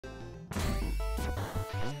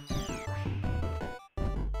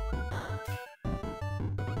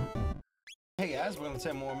Hey guys, welcome to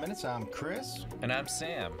 10 More Minutes. I'm Chris. And I'm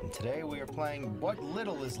Sam. And today we are playing What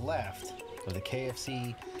Little Is Left of the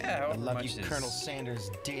KFC I Love You Colonel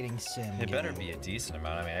Sanders dating sim It game. better be a decent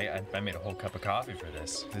amount. I mean, I made a whole cup of coffee for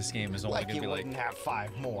this. This game is only going to be like... you wouldn't have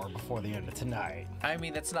 5 more before the end of tonight. I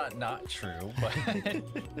mean, that's not true, but...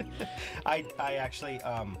 I actually,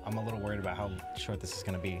 I'm a little worried about how short this is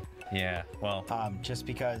going to be. Yeah, well... just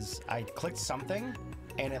because I clicked something,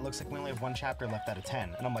 and it looks like we only have 1 chapter left out of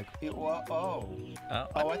 10. And I'm like, oh,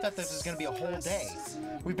 I thought this was going to be a whole day.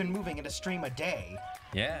 We've been moving at a stream a day.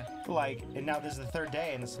 Yeah. Like, and now this is the 3rd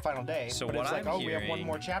day, and it's the final day. So but what it's like, I'm we have 1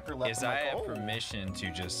 more chapter left. Is I have permission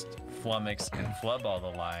to just flummox and flub all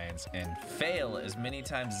the lines and fail as many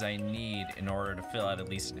times as I need in order to fill out at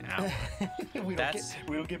least an hour. we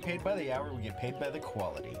don't get paid by the hour. We get paid by the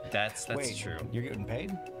quality. That's Wait, true. You're getting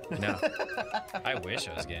paid? No. I wish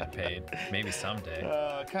I was getting paid. Maybe someday.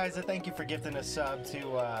 Kaiser, thank you for gifting a sub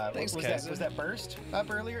to, Thanks, was that burst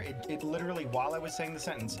up earlier? It literally, while I was saying the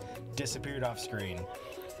sentence, disappeared off screen.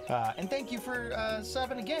 And thank you for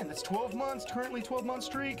subbing again. That's 12 months, currently 12-month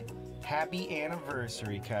streak. Happy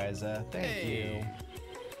anniversary, Kaiser. Thank you.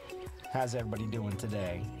 How's everybody doing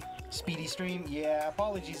today? Speedy stream? Yeah,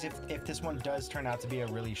 apologies if this one does turn out to be a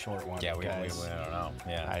really short one. Yeah, we don't know.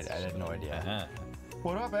 Yeah, I had no idea.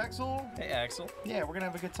 What up, Axel? Hey, Axel. Yeah, we're gonna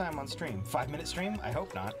have a good time on stream. 5-minute stream? I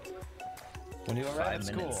hope not. When you arrive at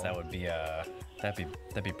 5 minutes, school. that would be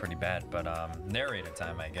that'd be pretty bad. But narrator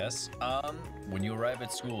time, I guess. When you arrive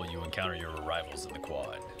at school, you encounter your arrivals in the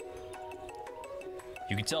quad.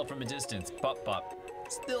 You can tell from a distance, Pop,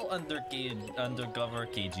 still undercover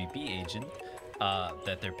KGB agent,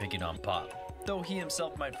 that they're picking on Pop. Though he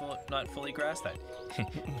himself might not fully grasp that.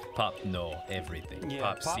 Pop know everything.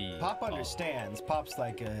 Yeah, Pop all. understands. Pop's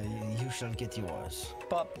like, you shall get yours.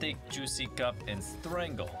 Pop take juicy cup and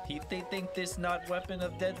strangle. They think this not weapon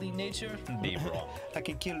of deadly nature? Be wrong. I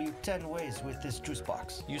can kill you 10 ways with this juice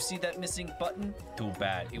box. You see that missing button? Too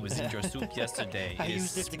bad. It was in your soup yesterday. I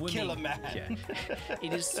used it to kill a man. Yeah.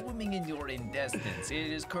 It is swimming in your intestines.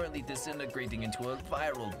 It is currently disintegrating into a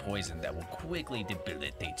viral poison that will quickly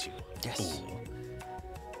debilitate you. Yes. Ooh.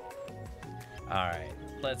 Alright,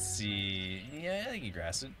 let's see. Yeah, I think you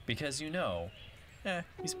grasp it. Because you know,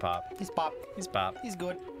 he's Pop. He's Pop. He's Pop. He's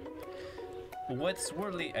good. What's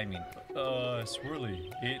swirly? I mean, swirly.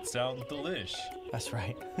 It sounds delish. That's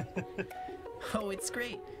right. Oh, it's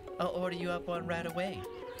great. I'll order you up one right away.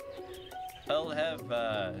 I'll have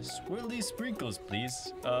swirly sprinkles,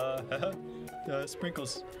 please.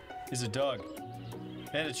 Sprinkles is a dog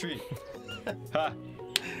and a treat. Ha!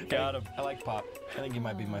 Got him. I like Pop. I think he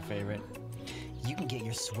might be my favorite. You can get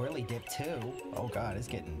your swirly dip too. Oh God,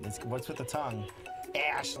 what's with the tongue?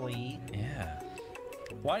 Ashley. Yeah.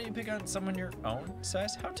 Why do you pick on someone your own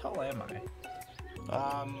size? How tall am I?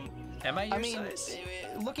 Am I your size?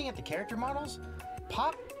 Looking at the character models,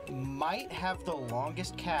 Pop might have the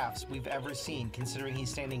longest calves we've ever seen, considering he's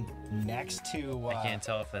standing next to. I can't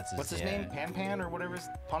tell if that's his. What's his name? Pan or whatever.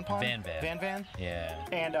 Pon. Van. Yeah.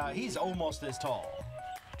 And he's almost as tall.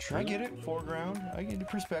 True. I get it, foreground. I get the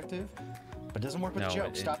perspective, but it doesn't work with the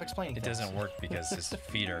joke. Stop explaining. It doesn't work because his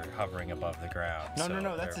feet are hovering above the ground.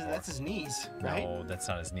 No. That's his knees, right? No, that's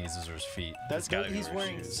not his knees. Those are his feet. He's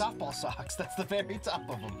wearing softball socks. That's the very top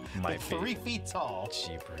of him. Might be 3 feet tall.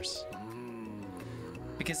 Cheapers.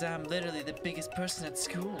 Because I'm literally the biggest person at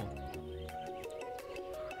school.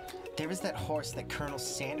 There is that horse that Colonel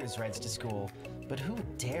Sanders rides to school, but who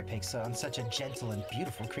would dare pick on such a gentle and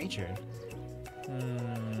beautiful creature?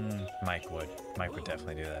 Mike would. Mike would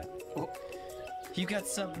definitely do that. Oh. You got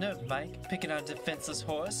some nerve, Mike, picking on a defenseless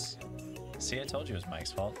horse. See, I told you it was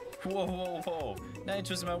Mike's fault. Whoa. Now you're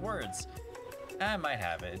twisting my words. I might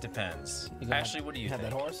have it. It depends. Actually, what do you think?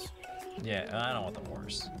 Have that horse? Yeah, I don't want the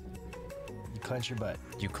horse. You clench your butt.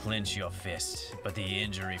 You clench your fist, but the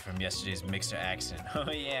injury from yesterday's mixer accident.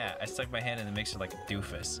 Oh yeah, I stuck my hand in the mixer like a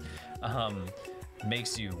doofus.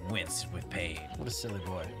 Makes you wince with pain. What a silly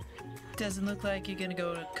boy. Doesn't look like you're gonna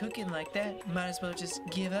go to cooking like that. Might as well just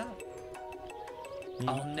give up.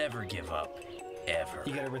 I'll never give up. Ever.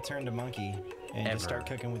 You gotta return to monkey and just start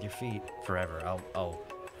cooking with your feet. Forever. I'll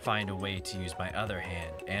find a way to use my other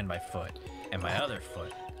hand and my foot and my other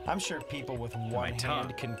foot. I'm sure people with one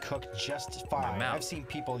hand can cook just fine. I've seen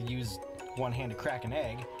people use one hand to crack an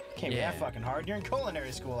egg. Can't be that fucking hard. You're in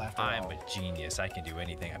culinary school after all. I'm a genius. I can do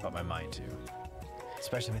anything I put my mind to.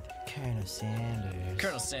 Especially with Colonel Sanders.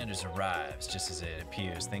 Colonel Sanders arrives just as it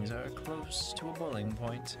appears things are close to a boiling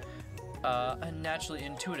point. A naturally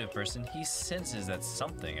intuitive person, he senses that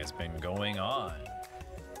something has been going on.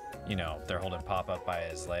 You know, they're holding Pop-Up by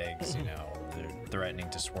his legs, you know, they're threatening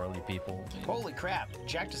to swirly people. Holy crap,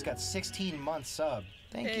 Jack just got 16 months sub.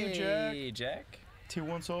 Thank you, Jack. Hey, Jack. Tier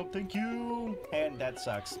 1 sub, thank you. And that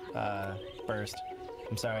sucks. Burst.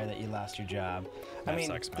 I'm sorry that you lost your job. That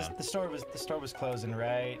sucks, man. The store was closing,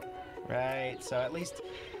 right? Right. So at least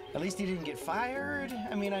he didn't get fired.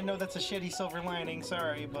 I mean, I know that's a shitty silver lining,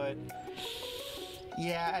 sorry, but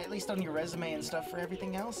yeah, at least on your resume and stuff for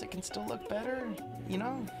everything else, it can still look better, you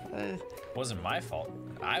know? Wasn't my fault.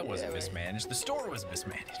 I wasn't mismanaged. The store was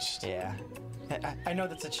mismanaged. Yeah. I know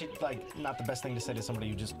that's like not the best thing to say to somebody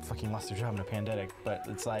who just fucking lost their job in a pandemic, but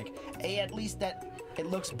it's like, hey, at least that it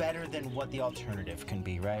looks better than what the alternative can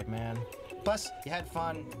be, right, man? Plus, you had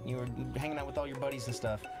fun. You were hanging out with all your buddies and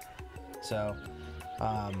stuff. So,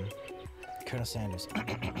 Colonel Sanders.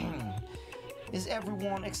 Is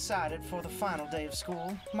everyone excited for the final day of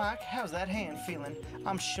school? Mike, how's that hand feeling?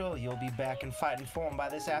 I'm sure you'll be back in fighting form by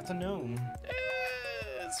this afternoon.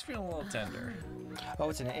 It's feeling a little tender. Oh,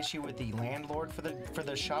 it's an issue with the landlord for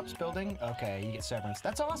the shop's building? Okay, you get severance.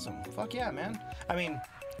 That's awesome. Fuck yeah, man. I mean,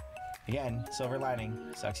 again, silver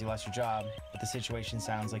lining. Sucks you lost your job, but the situation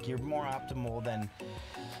sounds like you're more optimal than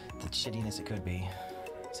the shittiness it could be.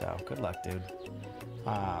 So, good luck, dude.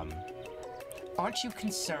 Aren't you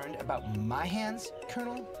concerned about my hands,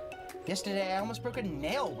 Colonel? Yesterday, I almost broke a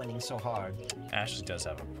nail winning so hard. Ashley does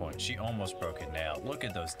have a point. She almost broke a nail. Look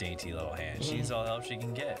at those dainty little hands. She needs all the help she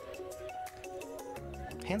can get.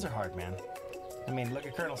 Hands are hard, man. I mean, look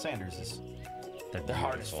at Colonel Sanders'. They're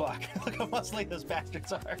hard as fuck. Look how muscly those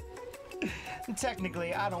bastards are.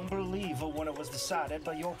 Technically, I don't believe when it was decided,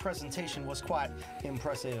 but your presentation was quite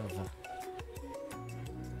impressive.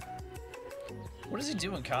 What is he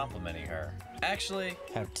doing complimenting her? Actually,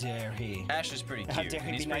 how dare he? Ashley's pretty cute. How dare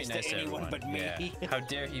he He's be pretty nice to anyone but me? Yeah. How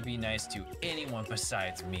dare he be nice to anyone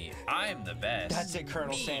besides me? I'm the best. That's it,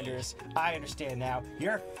 Colonel Sanders. I understand now.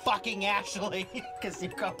 You're fucking Ashley because you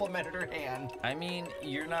complimented her hand. I mean,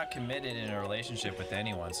 you're not committed in a relationship with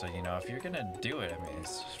anyone, so you know if you're gonna do it, I mean,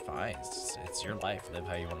 it's fine. It's your life. Live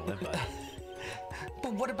how you want to live, bud.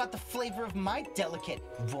 But what about the flavor of my delicate,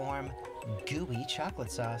 warm, gooey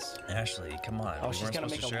chocolate sauce? Ashley, come on. Oh, she's gonna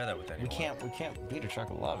make share that with anyone. We can't beat a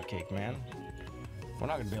chocolate lava cake, man. We're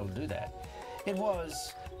not gonna be able to do that. It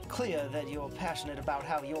was clear that you're passionate about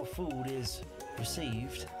how your food is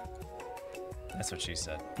received. That's what she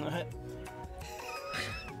said.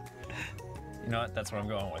 You know what? That's what I'm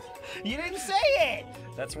going with. You didn't say it!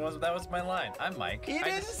 That was my line. I'm Mike. You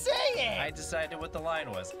didn't say it! I decided what the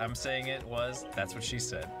line was. I'm saying it was, that's what she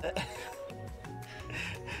said.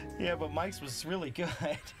 Yeah, but Mike's was really good.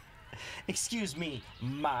 Excuse me,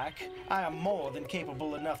 Mike. I am more than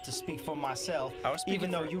capable enough to speak for myself,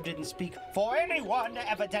 even though you didn't speak for anyone,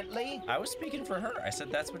 evidently. I was speaking for her. I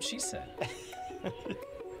said that's what she said.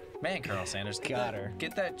 Man, Colonel Sanders,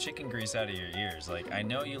 get that chicken grease out of your ears. Like, I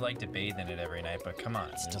know you like to bathe in it every night, but come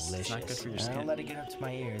on. It's delicious. It's not good for your skin. I don't let it get up to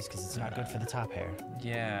my ears because it's not good for the top hair.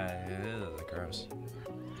 Yeah, ew, gross.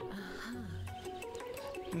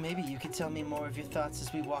 Maybe you could tell me more of your thoughts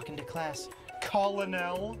as we walk into class,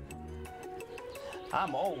 Colonel.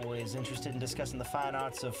 I'm always interested in discussing the fine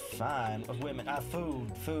arts of fine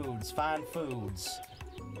foods.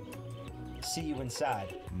 See you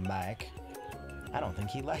inside, Mike. I don't think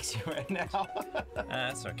he likes you right now.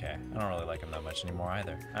 That's okay. I don't really like him that much anymore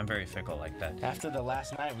either. I'm very fickle like that. After the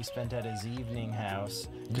last night we spent at his evening house,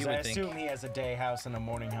 because I assume he has a day house and a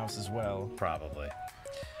morning house as well. Probably.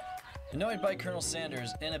 Annoyed by Colonel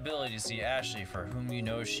Sanders' inability to see Ashley for whom you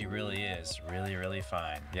know she really is. Really, really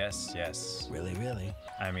fine. Yes, yes. Really, really?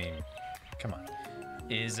 I mean, come on.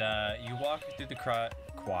 You walk through the crap,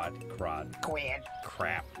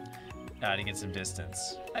 to get some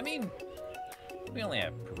distance. I mean, we only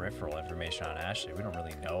have peripheral information on Ashley. We don't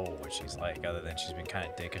really know what she's like, other than she's been kind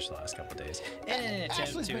of dickish the last couple days.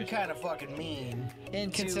 Ashley's been kind of fucking mean,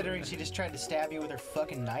 considering she just tried to stab you with her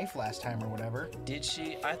fucking knife last time or whatever. Did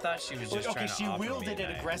she? I thought she was just trying to she wielded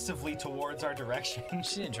it aggressively towards our direction.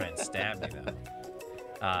 She didn't try and stab me, though.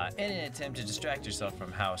 In an attempt to distract yourself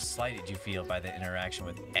from how slighted you feel by the interaction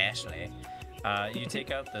with Ashley, you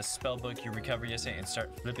take out the spell book you recovered yesterday and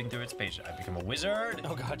start flipping through its pages. I become a wizard.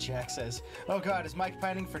 Oh God, Jack says. Oh God, is Mike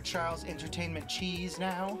pining for Charles Entertainment Cheese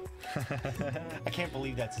now? I can't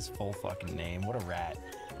believe that's his full fucking name. What a rat.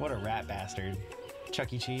 What a rat bastard.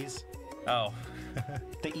 Chuck E. Cheese. Oh.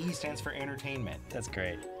 The E stands for entertainment. That's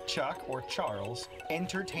great. Chuck or Charles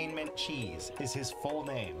Entertainment Cheese is his full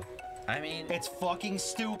name. I mean, it's fucking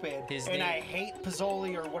stupid, and I hate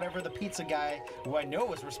Pizzoli or whatever the pizza guy who I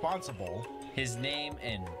know is responsible. His name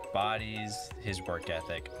embodies his work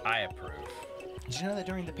ethic. I approve. Did you know that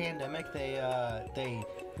during the pandemic they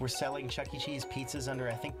were selling Chuck E. Cheese pizzas under,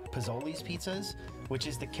 I think, Pizzoli's Pizzas, which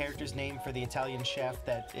is the character's name for the Italian chef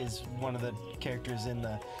that is one of the characters in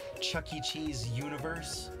the Chuck E. Cheese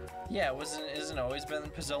universe. Yeah, isn't it always been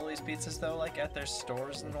Pizzoli's Pizzas though, like at their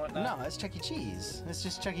stores and whatnot? No, it's Chuck E. Cheese. It's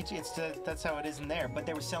just Chuck E. Cheese. That's how it is in there. But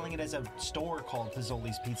they were selling it as a store called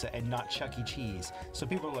Pizzoli's Pizza and not Chuck E. Cheese. So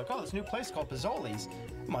people were like, "Oh, this new place called Pizzoli's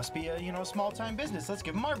must be a small-time business. Let's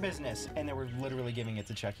give them our business." And they were literally giving it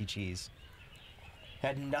to Chuck E. Cheese.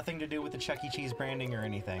 Had nothing to do with the Chuck E. Cheese branding or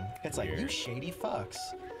anything. It's like, you shady fucks.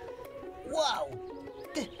 Whoa,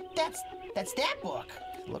 that's that book.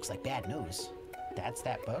 Looks like bad news. That's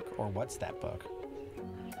that book, or what's that book?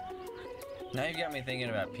 Now you've got me thinking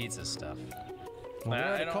about pizza stuff. Well,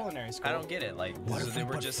 we're at a culinary school. I don't get it. Like, what so if they we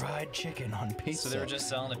were put just fried chicken on pizza? So they were just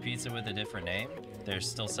selling a pizza with a different name. They're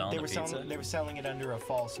still selling the pizza. They were selling it under a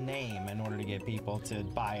false name in order to get people to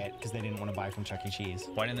buy it because they didn't want to buy from Chuck E. Cheese.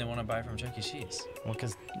 Why didn't they want to buy from Chuck E. Cheese? Well,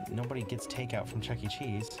 because nobody gets takeout from Chuck E.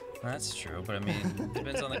 Cheese. Well, that's true, but I mean, it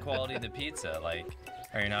depends on the quality of the pizza. Like,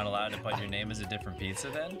 are you not allowed to put your name as a different pizza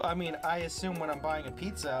then? I mean, I assume when I'm buying a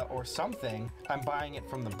pizza or something, I'm buying it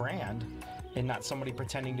from the brand and not somebody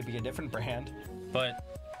pretending to be a different brand.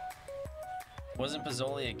 But wasn't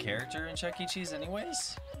Pizzoli a character in Chuck E. Cheese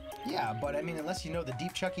anyways? Yeah, but I mean, unless you know the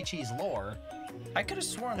deep Chuck E. Cheese lore. I could have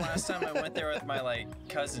sworn last time I went there with my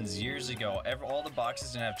cousins years ago, all the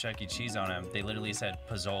boxes didn't have Chuck E. Cheese on them. They literally said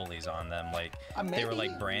Pizzoli's on them. Like, they were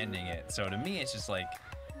like branding it. So to me, it's just like.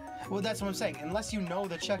 Well, that's what I'm saying. Unless you know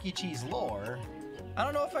the Chuck E. Cheese lore. I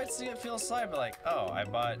don't know if I'd see it feel slight, but like, oh, I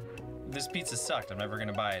bought. This pizza sucked. I'm never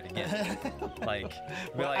gonna buy it again.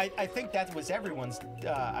 Well, I think that was everyone's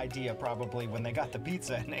idea probably when they got the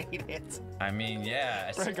pizza and ate it. I mean,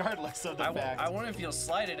 yeah. Regardless of the fact. I wouldn't feel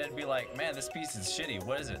slighted. I'd be like, man, this pizza is shitty.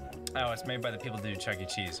 What is it? Oh, it's made by the people who do Chuck E.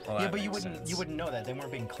 Cheese. Well, yeah, but you wouldn't know that. They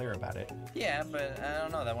weren't being clear about it. Yeah, but I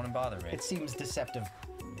don't know. That wouldn't bother me. It seems deceptive.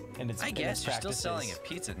 I guess you're still selling a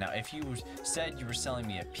pizza. Now, if you said you were selling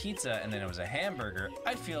me a pizza and then it was a hamburger,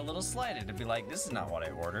 I'd feel a little slighted. I'd be like, this is not what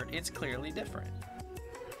I ordered. It's clearly different.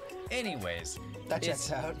 Anyways. That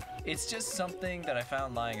checks out. It's just something that I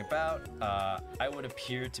found lying about. I would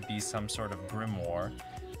appear to be some sort of grimoire,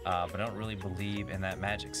 but I don't really believe in that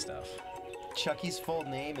magic stuff. Chucky's full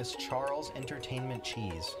name is Charles Entertainment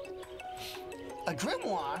Cheese. A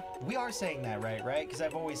grimoire? We are saying that right? Because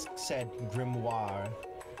I've always said grimoire.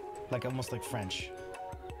 Like almost like French.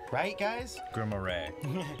 Right, guys? Grimoire.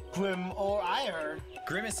 Grimoire.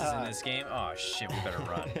 Grimace is in this game. Oh, shit, we better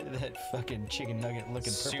run. That fucking chicken nugget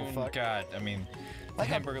looking purple fuck. God, I mean, the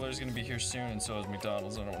Hamburglar's gonna be here soon, and so is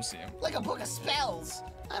McDonald's. I don't want to see him. Like a book of spells.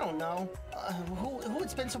 I don't know. Who would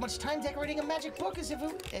spend so much time decorating a magic book as if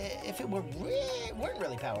it weren't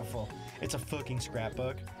really powerful? It's a fucking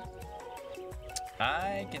scrapbook.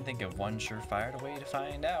 I can think of one surefire way to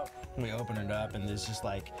find out. We open it up and there's just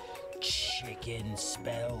like chicken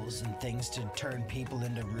spells and things to turn people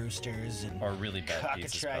into roosters and or really bad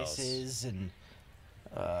cockatrices and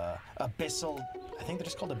abyssal. I think they're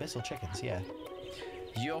just called abyssal chickens. Yeah.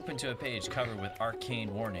 You open to a page covered with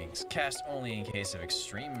arcane warnings, cast only in case of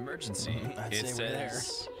extreme emergency. It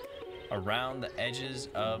says around the edges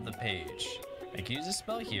of the page. I can use a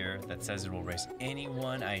spell here that says it will erase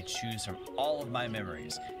anyone I choose from all of my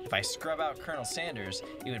memories. If I scrub out Colonel Sanders,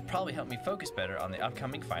 it would probably help me focus better on the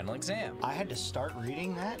upcoming final exam. I had to start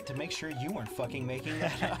reading that to make sure you weren't fucking making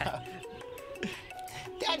that up.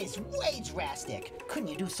 That is way drastic. Couldn't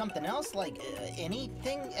you do something else, like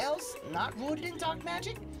anything else not rooted in dark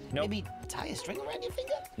magic? Nope. Maybe tie a string around your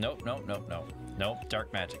finger? Nope.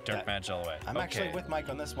 Dark magic all the way. I'm actually with Mike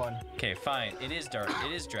on this one. Okay, fine. It is dark.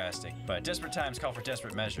 It is drastic, but desperate times call for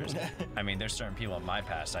desperate measures. I mean, there's certain people in my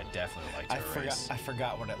past I definitely like to erase. I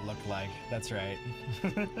forgot what it looked like. That's right.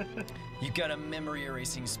 You got a memory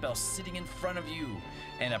erasing spell sitting in front of you,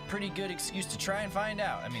 and a pretty good excuse to try and find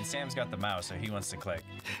out. I mean, Sam's got the mouse, so he wants to click.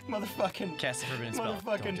 Motherfucking cast the forbidden spell.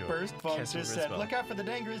 Motherfucking burst phone just said, spell. Look out for the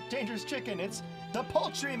dangerous chicken. It's the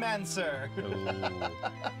poultrymancer.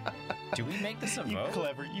 Do we make this a vote?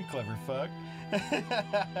 You clever fuck.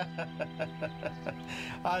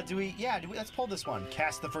 Let's pull this one.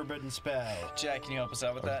 Cast the forbidden spell. Jack, can you help us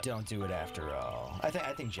out with that? Don't do it after all. I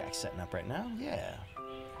think Jack's setting up right now. Yeah.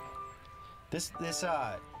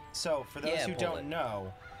 So for those who don't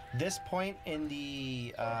know, this point in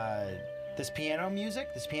the this piano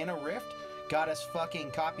music, this piano riff, got us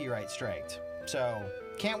fucking copyright striked. So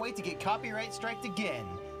can't wait to get copyright striked again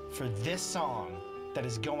for this song that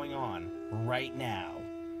is going on right now.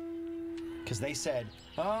 because they said,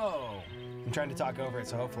 oh, I'm trying to talk over it,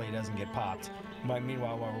 so hopefully it doesn't get popped.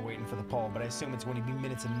 Meanwhile, while we're waiting for the poll, but I assume it's going to be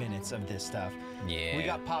minutes and minutes of this stuff. Yeah. We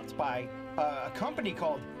got popped by a company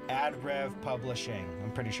called AdRev Publishing.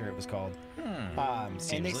 I'm pretty sure it was called. And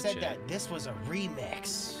they said legit. that this was a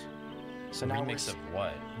remix. So A now remix of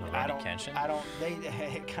what? I Rurouni don't. Kenshin? I don't.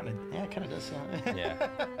 It kind of does sound. Yeah.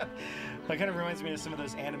 It kind of reminds me of some of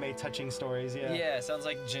those anime touching stories. Yeah. Yeah, it sounds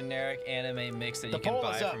like generic anime mix that The you can poll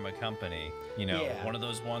buy is up. from a company. You know, Yeah. one of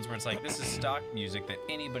those ones where it's like, this is stock music that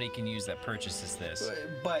anybody can use that purchases this.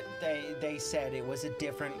 But they said it was a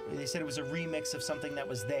different. They said it was a remix of something that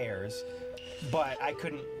was theirs. But I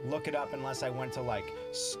couldn't look it up unless I went to like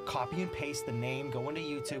copy and paste the name, go into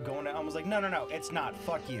YouTube, I was like, no, it's not.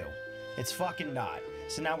 Fuck you. It's fucking not.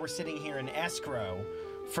 So now we're sitting here in escrow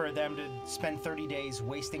for them to spend 30 days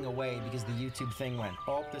wasting away because the YouTube thing went,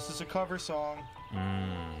 oh, this is a cover song.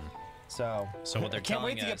 So what they're I can't telling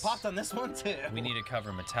wait to get us- popped on this one too. We need to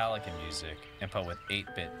cover Metallica music and put with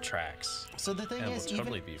 8-bit tracks. So the thing And is, it'll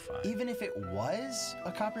totally be fine. even if it was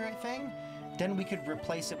a copyright thing, then we could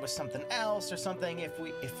replace it with something else or something if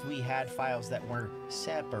we had files that were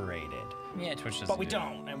separated. Yeah, Twitch doesn't But we do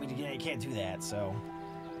that. don't, and we can't do that, so.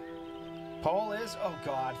 Poll is, oh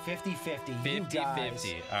god, 50-50.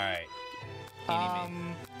 50-50. All right.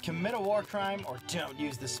 Commit a war crime or don't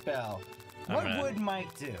use the spell. I'm What gonna- would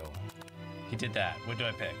Mike do? He did that. What do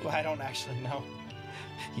I pick? Well, I don't actually know.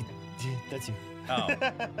 That's you. Oh.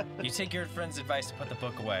 You take your friend's advice to put the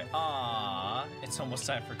book away. Aww. It's almost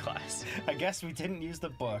time for class. I guess we didn't use the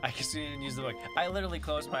book. I guess we didn't use the book. I literally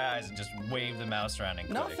closed my eyes and just waved the mouse around and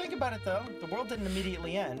No, clicked. think about it though. The world didn't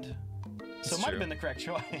immediately end. So It's it might true. have been the correct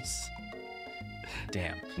choice.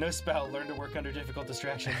 Damn. No spell. Learn to work under difficult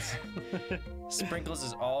distractions. Sprinkles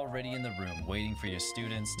is already in the room waiting for your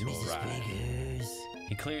students to arrive.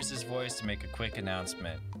 He clears his voice to make a quick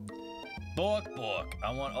announcement. Book,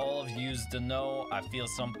 I want all of yous to know I feel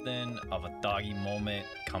something of a doggy moment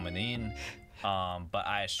coming in. But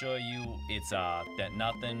I assure you it's that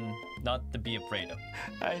nothing not to be afraid of.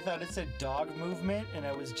 I thought it said dog movement, and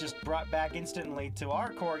I was just brought back instantly to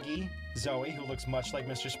our corgi, Zoe, who looks much like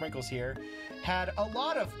Mr. Sprinkles here, had a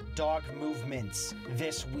lot of dog movements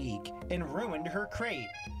this week and ruined her crate.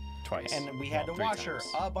 Twice. And we had Well, to 3 wash times.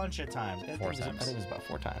 her a bunch of times. I Four think times. it was about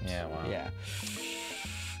 4 times. Yeah, wow. Yeah.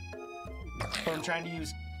 But I'm trying to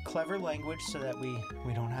use clever language so that we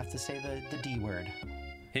don't have to say the D word.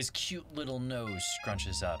 His cute little nose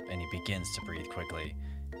scrunches up and he begins to breathe quickly.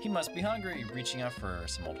 He must be hungry, reaching out for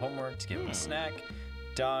some old homework to give him a snack.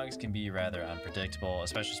 Dogs can be rather unpredictable,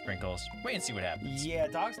 especially Sprinkles. Wait and see what happens. Yeah,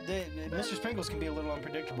 dogs. Mr. Sprinkles can be a little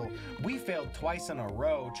unpredictable. We failed twice in a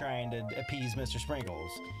row trying to appease Mr.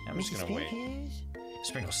 Sprinkles. I'm just gonna wait.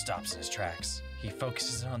 Sprinkles stops in his tracks. He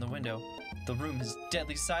focuses on the window. The room is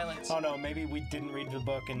deadly silent. Oh no, maybe we didn't read the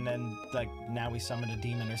book and then, like, now we summoned a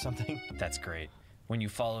demon or something. That's great. When you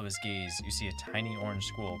follow his gaze, you see a tiny orange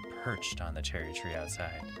squirrel perched on the cherry tree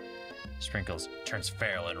outside. Sprinkles turns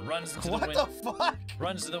feral and runs into the What window. the fuck?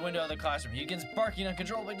 Runs to the window of the classroom. He begins barking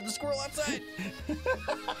uncontrollably to the squirrel outside.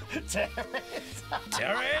 Terrence!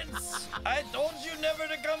 Terrence! I told you never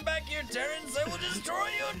to come back here, Terrence! I will destroy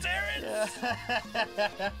you, Terrence!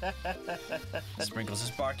 Sprinkles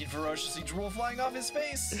is barking ferociously, drool flying off his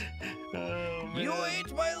face. Oh, man. You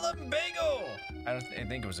ate my lumbago! I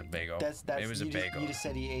think it was a bagel. It was a bagel. You just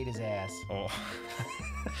said he ate his ass. Oh.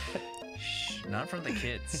 Shh, not from the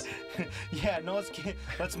kids. Yeah, no,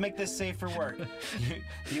 let's make this safe for work.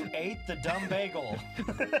 You ate the dumb bagel.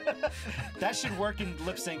 That should work in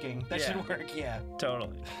lip syncing. That Yeah. should work, yeah.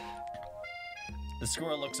 Totally. The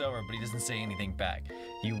squirrel looks over, but he doesn't say anything back.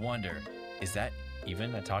 You wonder, is that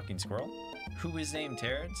even a talking squirrel? Who is named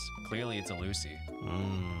Terrence? Clearly it's a Lucy.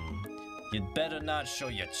 You'd better not show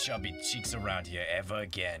your chubby cheeks around here ever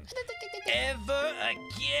again. Ever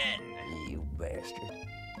again! You bastard.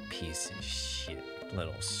 Piece of shit.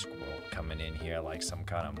 Little squirrel coming in here like some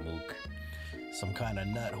kind of mook. Some kind of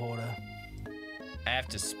nut hoarder.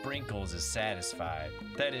 After Sprinkles is satisfied,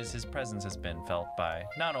 that is, his presence has been felt by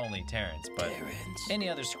not only Terrence, but any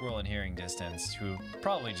other squirrel in hearing distance who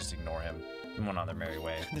probably just ignore him and went on their merry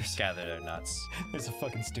way, gather their nuts. There's a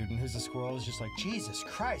fucking student who's a squirrel who's just like, Jesus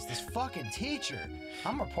Christ, this fucking teacher.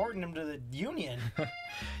 I'm reporting him to the union.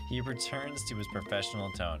 He returns to his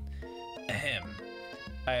professional tone. Ahem.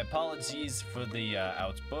 I apologize for the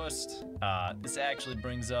outburst. This actually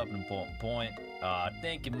brings up an important point.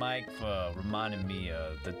 Thank you, Mike, for reminding me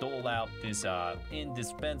to dole out this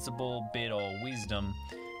indispensable bit of wisdom.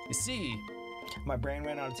 You see, My brain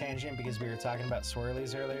went on a tangent because we were talking about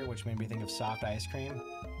swirlies earlier, which made me think of soft ice cream.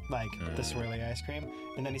 like the swirly ice cream.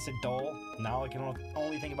 And then he said Dole. Now I can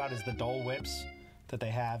only think about is the Dole whips that they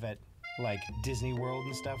have at like Disney World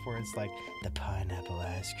and stuff, where it's like the pineapple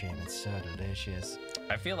ice cream. It's so delicious.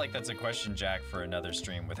 I feel like that's a question, Jack, for another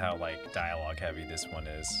stream with how like dialogue heavy this one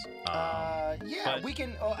is. Yeah, but- we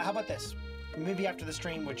can. Oh, how about this? Maybe after the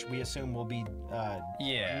stream, which we assume will be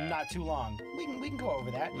not too long, we can go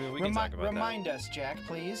over that. We can talk about remind us, Jack,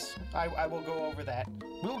 please. I will go over that.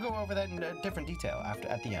 We'll go over that in different detail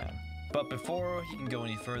at the end. But before he can go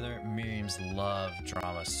any further, Miriam's love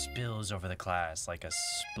drama spills over the class like a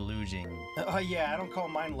splooging. Oh yeah, I don't call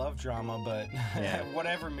mine love drama, but Yeah.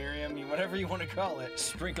 whatever, Miriam, whatever you want to call it.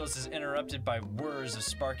 Sprinkles is interrupted by whirs of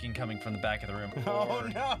sparking coming from the back of the room. Oh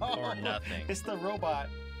no! Or nothing. It's the robot.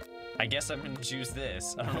 I guess I'm gonna choose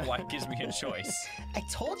this. I don't know why it gives me a choice. I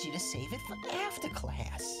told you to save it for after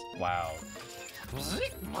class. Wow.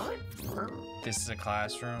 This is a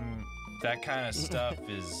classroom. That kind of stuff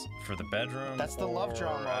is for the bedroom. That's the love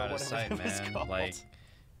drama, Out of whatever sight, it was man. called. Like,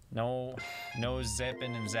 no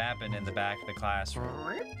zipping and zapping in the back of the classroom.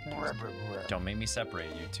 Don't make me separate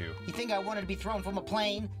you two. You think I wanted to be thrown from a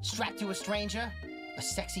plane, strapped to a stranger? A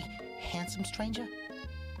sexy, handsome stranger?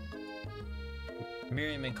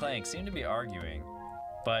 Miriam and Clank seem to be arguing,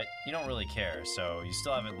 but you don't really care, so you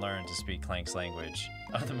still haven't learned to speak Clank's language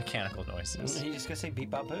of the mechanical noises. You just gonna say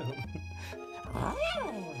beep bop boo.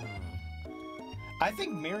 I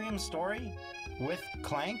think Miriam's story with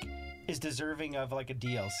Clank is deserving of like a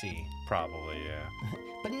DLC. Probably, yeah.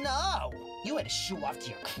 But no! You had to show off to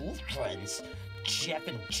your cool friends, Jeff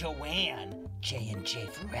and Joanne. J&J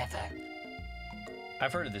forever.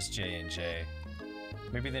 I've heard of this J&J.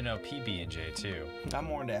 Maybe they know PB&J too. I'm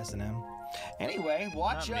more into S&M. Anyway,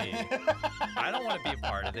 watch Not me. I don't want to be a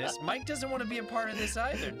part of this. Mike doesn't want to be a part of this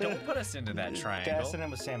either. Don't put us into that triangle.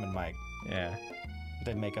 S&M with Sam and Mike. Yeah.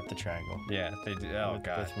 They make up the triangle. Yeah, they do. Oh, with,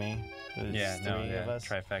 God. With me. There's Yeah, no, three yeah. of us.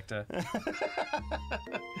 Trifecta.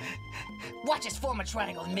 Watch us form a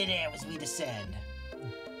triangle in midair as we descend.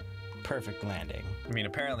 Perfect landing. I mean,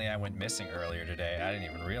 apparently I went missing earlier today. I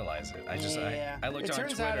didn't even realize it. I looked It on Twitter.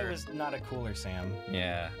 turns out it was not a cooler Sam.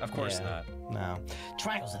 Yeah, of course Yeah. not. No.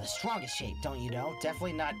 Triangles are the strongest shape, don't you know?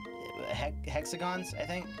 Definitely not hexagons, I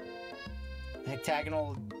think.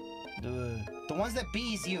 Hectagonal. The ones that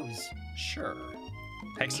bees use. Sure.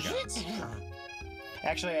 Hexagons.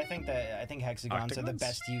 Actually, I think hexagons are the Octagons?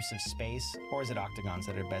 best use of space, or is it octagons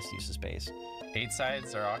that are best use of space? 8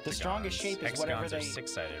 sides are octagons. The strongest shape is whatever Hexagons they. are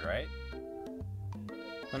 6-sided, right?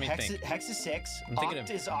 Let me think. Hex is 6. I'm thinking Oct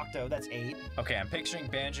of- is octo. That's 8. Okay, I'm picturing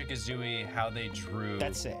Banjo-Kazooie, how they drew.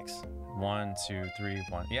 That's 6. 1, 2, 3,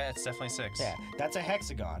 1. Yeah, it's definitely 6. Yeah, that's a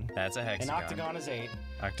hexagon. That's a hexagon. An octagon is 8.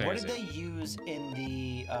 Octagon What is did eight. they use in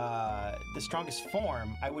the strongest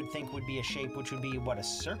form? I would think would be a shape which would be what, a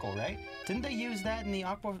circle, right? Didn't they use that in the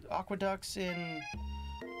aqueducts in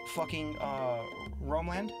fucking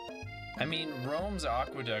Romeland? I mean, Rome's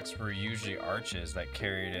aqueducts were usually arches that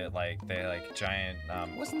carried it like they like giant.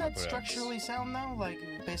 Wasn't that aqueducts. structurally sound though? Like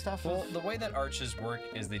based off Well, of. the way that arches work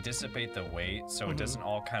is they dissipate the weight, so it doesn't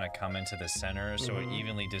all kind of come into the center, so it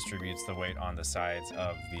evenly distributes the weight on the sides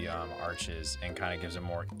of the arches and kind of gives a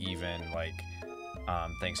more even like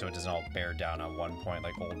thing, so it doesn't all bear down on one point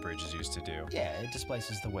like old bridges used to do. Yeah, it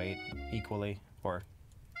displaces the weight equally or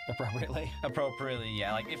appropriately. Appropriately,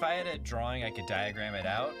 yeah. Like if I had a drawing, I could diagram it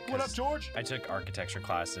out. What up, 'cause George? I took architecture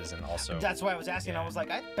classes and also. That's why I was asking. Yeah. I was like,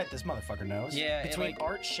 I bet this motherfucker knows. Yeah, and, Between like-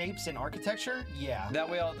 art, shapes, and architecture, yeah. That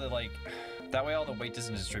way, all the weight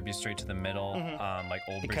doesn't distribute straight to the middle, like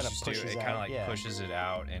old It bridges kinda used to. pushes It kind out, of like yeah. pushes it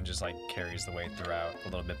out and just like carries the weight throughout a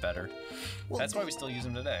little bit better. Well, That's why we still use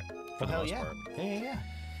them today, for the hell most yeah. part. Yeah.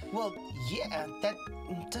 Well, yeah, that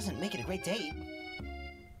doesn't make it a great date.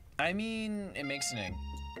 I mean, it makes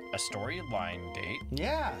a storyline date.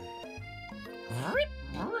 Yeah.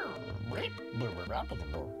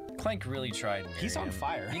 Clank really tried. Miriam. He's on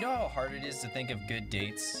fire. You know how hard it is to think of good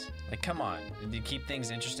dates? Like, come on, to keep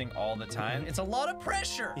things interesting all the time. It's a lot of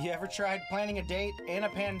pressure. You ever tried planning a date in a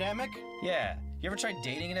pandemic? Yeah. You ever tried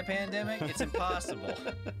dating in a pandemic? It's impossible.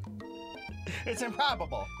 It's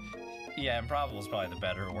improbable. Yeah, improbable is probably the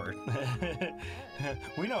better word.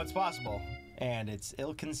 We know it's possible, and it's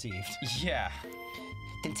ill-conceived. Yeah.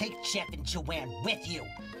 Then take Jeff and Joanne with you.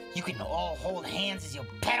 You can all hold hands as you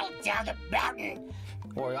pedal down the mountain.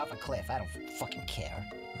 Or off a cliff, I don't fucking care.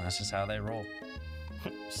 That's just how they roll.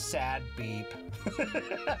 Sad beep.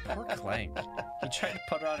 Poor Clank. He tried to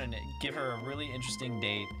put her on and give her a really interesting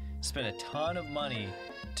date, spent a ton of money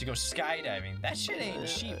to go skydiving. That shit ain't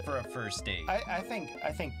cheap for a first date. I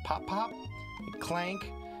think Pop Pop, Clank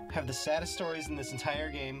have the saddest stories in this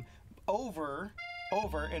entire game. Over,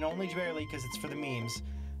 and only barely because it's for the memes.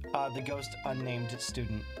 The ghost unnamed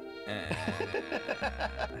student.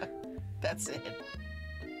 That's it.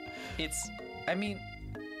 I mean,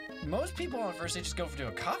 most people on a first date just go to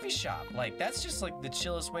a coffee shop. Like, that's just like the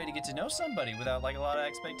chillest way to get to know somebody without like a lot of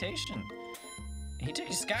expectation. He took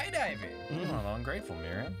you skydiving. Oh, ungrateful,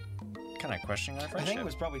 Miriam. Kind of questioning our friendship. I think it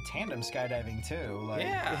was probably tandem skydiving too. Like,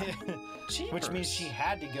 yeah. Which means she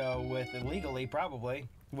had to go with illegally, probably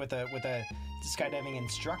with a skydiving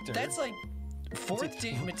instructor. That's like fourth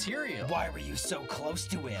date material. Why were you so close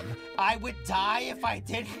to him? I would die if I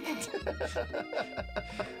didn't.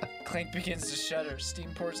 Clank begins to shudder.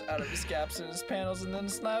 Steam pours out of his gaps in his panels, and then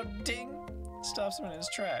a loud ding stops him in his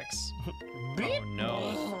tracks. Oh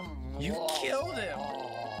no. You killed him.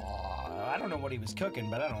 I don't know what he was cooking,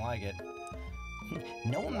 but I don't like it.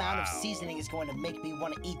 No amount of seasoning is going to make me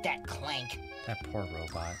want to eat that Clank. That poor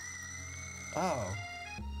robot. Oh.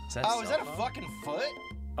 Is that is that a fucking foot?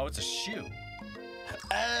 Oh, it's a shoe.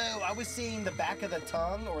 Oh, I was seeing the back of the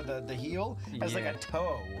tongue or the heel as like a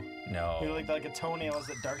toe. No. You know, like a toenail is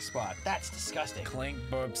a dark spot. That's disgusting. Clank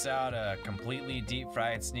burps out a completely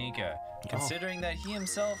deep-fried sneaker. Considering that he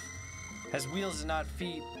himself has wheels and not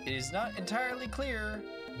feet, it is not entirely clear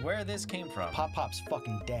where this came from. Pop Pop's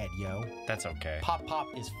fucking dead, yo. That's okay. Pop Pop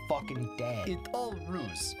is fucking dead. It all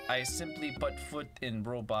ruse. I simply put foot in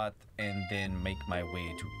robot and then make my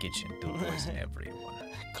way to kitchen to poison everyone.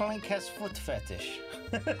 Clank has foot fetish.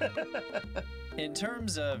 In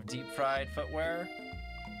terms of deep-fried footwear,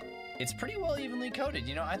 it's pretty well evenly coated.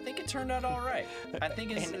 You know, I think it turned out all right. I think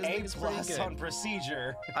it's an pretty A+ good. on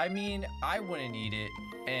procedure. I mean, I wouldn't eat it,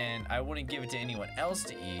 and I wouldn't give it to anyone else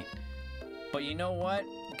to eat. But you know what?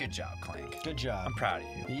 Good job, Clank. Good job. I'm proud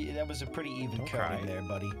of you. That was a pretty even Don't coating cry. there,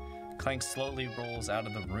 buddy. Clank slowly rolls out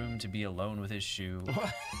of the room to be alone with his shoe.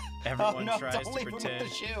 Everyone tries don't to leave him with pretend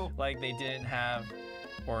the shoe. like they didn't have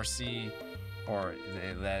or see or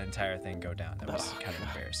that entire thing go down. That was kind of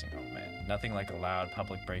embarrassing. Oh man, nothing like a loud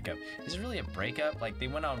public breakup. Is it really a breakup? Like, they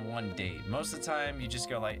went on one date. Most of the time you just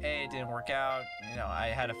go like, hey, it didn't work out. You know, I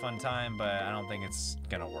had a fun time, but I don't think it's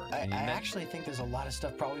gonna work. I actually think there's a lot of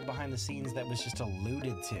stuff probably behind the scenes that was just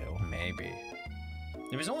alluded to. Maybe.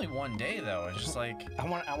 There was only one day though. It's just like I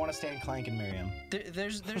want to stand Clank and Miriam.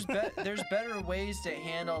 there's better ways to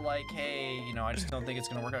handle, like, hey, you know, I just don't think it's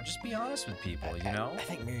gonna work out. Just be honest with people, you know. I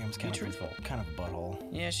think Miriam's Be kind truthful. of a butthole.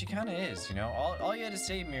 Yeah, she kind of is. You know, all you had to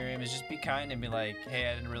say, Miriam, is just be kind and be like, hey,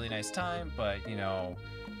 I had a really nice time, but you know,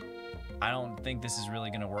 I don't think this is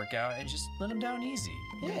really gonna work out, and just let him down easy.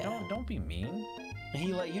 Yeah. Don't be mean.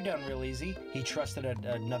 He let you down real easy. He trusted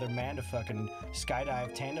another man to fucking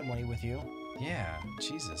skydive tandemly with you. Yeah,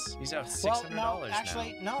 Jesus. He's out $600 no,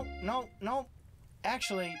 actually, now. no.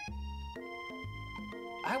 Actually,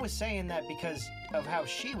 I was saying that because of how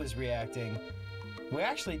she was reacting. We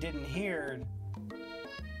actually didn't hear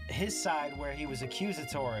his side where he was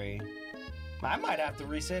accusatory. I might have to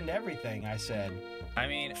rescind everything I said. I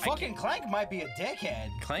mean, Fucking Clank might be a dickhead.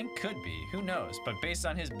 Clank could be, who knows? But based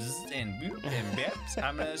on his bzz and boop and bips,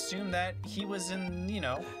 I'm gonna assume that he was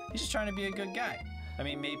he's just trying to be a good guy. I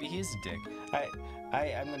mean, maybe he's a dick.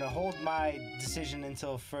 I'm gonna hold my decision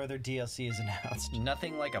until further DLC is announced.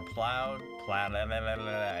 Nothing like a I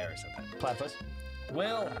already said that. Platypus?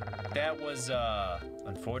 Well, that was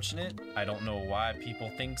unfortunate. I don't know why people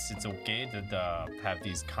thinks it's okay to have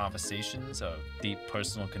these conversations of deep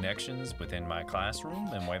personal connections within my classroom,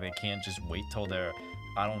 and why they can't just wait till they're,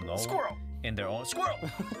 I don't know, Squirrel! in their own squirrel.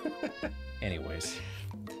 Anyways,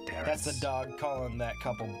 That's the dog calling that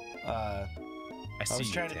couple. I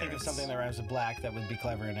was trying to think of something that rhymes with black that would be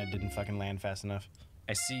clever, and it didn't fucking land fast enough.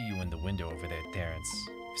 I see you in the window over there, Terrence.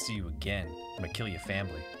 I see you again. I'm gonna kill your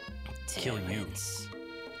family. Kill you.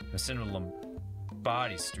 I'm sending to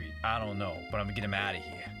Lombardi Street. I don't know, but I'm gonna get him out of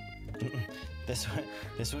here. This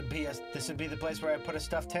would be the place where I put a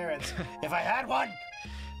stuffed Terrence if I had one.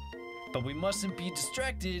 But we mustn't be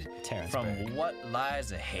distracted Terrence from Berg. what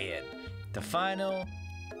lies ahead. The final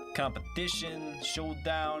competition,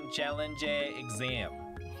 showdown, challenge, exam.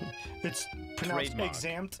 It's pronounced Trademark.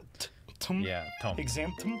 examt. Yeah, Tom.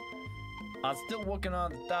 Examptum. I'm still working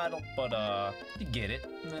on the title, but you get it.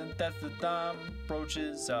 That's the time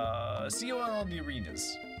approaches. See you on the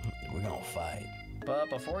arenas. We're gonna fight. But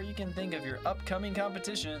before you can think of your upcoming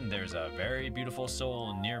competition, there's a very beautiful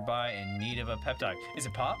soul nearby in need of a pep talk. Is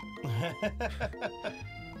it Pop?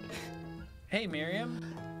 Hey, Miriam.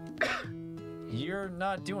 You're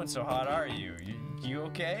not doing so hot, are you? You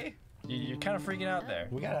okay? You're kind of freaking out there.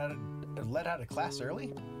 We got let out of class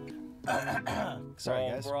early. Sorry,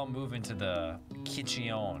 guys. We're all moving to the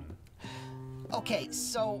kitchen. Okay,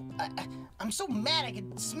 so I'm so mad I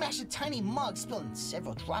could smash a tiny mug, spilling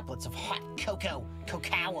several droplets of hot cacao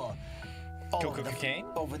Cocaine?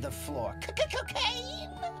 over the floor. Cocaine.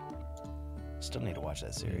 Still need to watch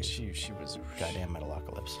that series. She was Goddamn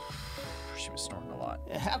Metalocalypse. She was snorting a lot.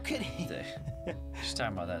 How could he? She's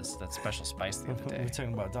talking about that special spice the other day. We're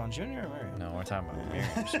talking about Don Jr. or Miriam? No, we're talking about Miriam.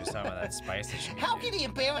 She was talking about that spice that she How made. could he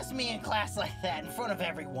embarrass me in class like that in front of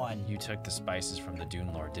everyone? You took the spices from the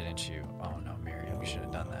Dune Lord, didn't you? Oh no, Miriam, you should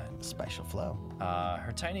have done that. Special flow.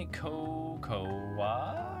 Her tiny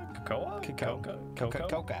Coca-Cola?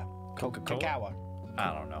 Coca.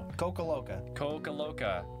 I don't know. Coca Loca. Coca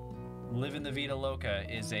Loca, living the Vida Loca,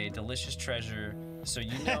 is a delicious treasure. So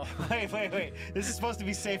you know. Wait. This is supposed to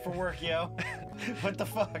be safe for work, yo. What the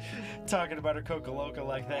fuck? Talking about her Coca Loca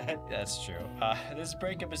like that. That's true. This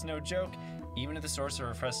breakup is no joke. Even if the source of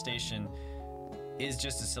her frustration is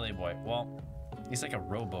just a silly boy. Well, he's like a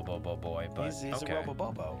robo-bobo boy, but He's okay. a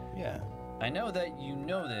robo-bobo. Yeah. I know that you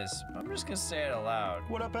know this, but I'm just gonna say it aloud.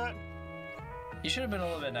 What up, Pat? You should have been a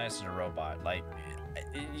little bit nicer to Robot. Like,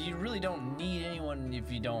 you really don't need anyone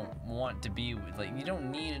if you don't want to be with, like, you don't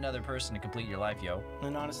need another person to complete your life, yo.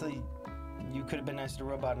 And honestly, you could have been nicer to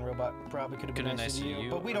Robot, and Robot probably could have been nicer to you.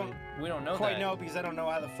 But we don't know quite that. know because I don't know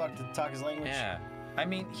how the fuck to talk his language. Yeah. I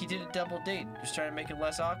mean, he did a double date, just trying to make it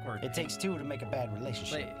less awkward. It takes two to make a bad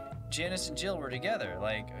relationship. Like, Janice and Jill were together.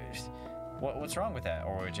 Like, what's wrong with that?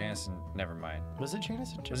 Or Janice and never mind. Was it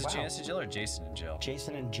Janice and Jill? Was it Janice and Jill or Jason and Jill?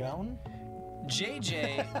 Jason and Joan?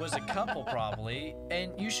 JJ was a couple probably,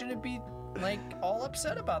 and you shouldn't be like all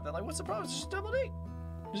upset about that. Like, what's the problem? It's just a double date.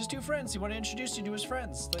 They're just two friends. He wanted to introduce you to his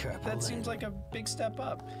friends. Like, that seems like a big step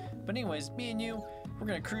up. But anyways, me and you, we're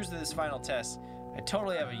gonna cruise to this final test. I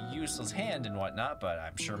totally have a useless hand and whatnot, but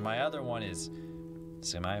I'm sure my other one is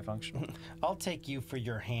semi-functional. I'll take you for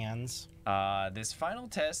your hands. This final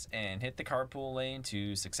test and hit the carpool lane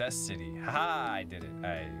to Success City. Haha, I did it.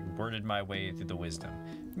 I worded my way through the wisdom.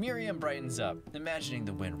 Miriam brightens up, imagining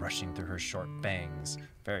the wind rushing through her short bangs.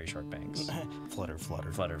 Very short bangs. Flutter,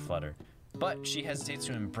 flutter. Flutter, flutter. But she hesitates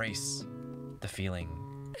to embrace the feeling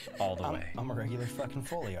all the way. I'm a regular fucking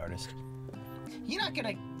Foley artist. You're not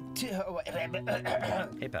gonna.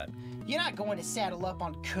 Hey, Pat. You're not going to saddle up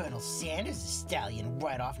on Colonel Sanders' stallion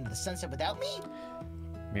right off into the sunset without me?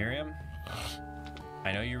 Miriam,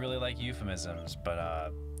 I know you really like euphemisms,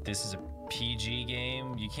 but this is a PG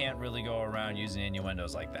game. You can't really go around using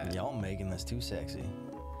innuendos like that. Y'all making this too sexy.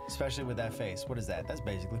 Especially with that face. What is that? That's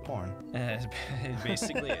basically porn. It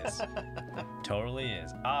basically is. Totally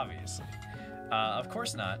is. Obviously. Of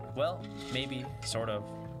course not. Well, maybe, sort of.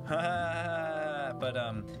 But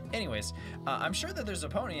anyways, I'm sure that there's a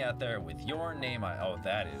pony out there with your name on. Oh,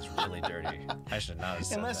 that is really dirty. I should not have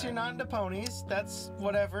said Unless that. you're not into ponies, that's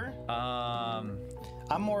whatever.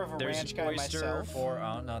 I'm more of a There's ranch guy oyster myself. for.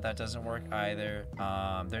 Oh no, that doesn't work either.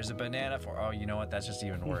 There's a banana for. Oh, you know what? That's just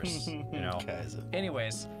even worse. You know. Kaiser.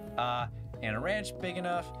 Anyways, and a ranch big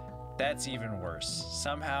enough. That's even worse.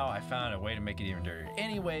 Somehow I found a way to make it even dirtier.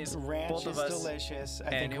 Anyways, Ranch both is of us delicious. I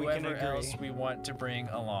and think we can whoever agree. else we want to bring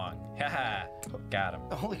along. Haha, got him.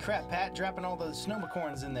 Holy crap, Pat, dropping all those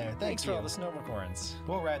snowmacorns in there. Thanks Thank for you. all the snowmacorns.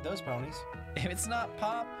 We'll ride those ponies. If it's not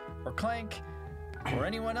Pop or Clank or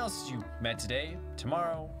anyone else you met today,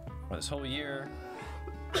 tomorrow, or this whole year,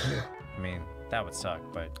 I mean, that would suck,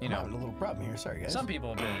 but you I'm know, having a little problem here. Sorry, guys. some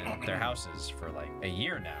people have been in their houses for like a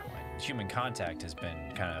year now, and human contact has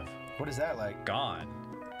been kind of What is that like? gone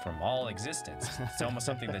from all existence. It's almost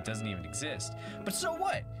something that doesn't even exist. But so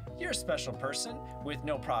what? You're a special person with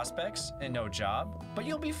no prospects and no job, but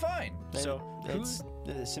you'll be fine. So It's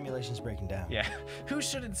the simulation's breaking down. yeah, who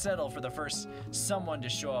shouldn't settle for the first someone to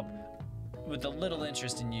show up with a little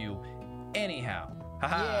interest in you anyhow?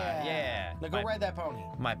 Haha, yeah. Now go ride that pony.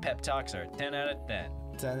 My pep talks are 10 out of 10.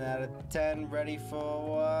 10 out of 10, ready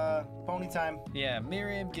for pony time. Yeah,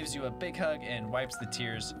 Miriam gives you a big hug and wipes the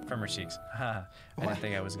tears from her cheeks. Haha, I didn't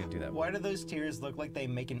think I was gonna do that. Why do those tears look like they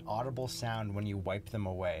make an audible sound when you wipe them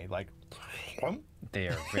away? Like,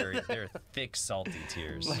 They're thick, salty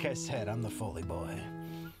tears. like I said, I'm the Foley boy.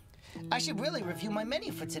 I should really review my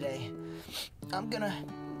menu for today. I'm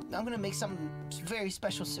gonna make something very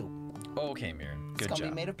special soup. Okay, Miriam, good It's gonna job.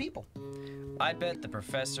 be made of people. I bet the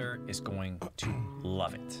professor is going to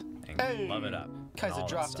love it and Hey, love it up. and all Kaiser that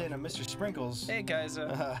dropped stuff. in on Mr. Sprinkles. Hey,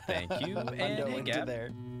 Kaiser. Thank you. And Undo hey, into Gab. there.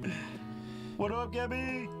 What up,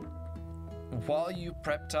 Gabby? While you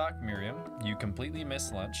prep talk, Miriam, you completely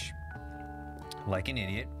missed lunch. Like an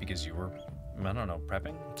idiot because you were, I don't know,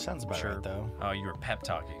 prepping? Sounds about right, though. Oh, you were pep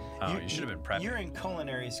talking. Oh, you should have been prepping. You're in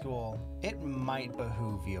culinary school. It might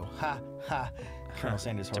behoove you. Ha, ha. Colonel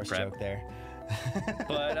Sanders' To horse prep. joke there.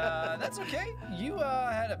 But that's okay. You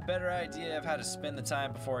had a better idea of how to spend the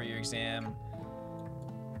time before your exam.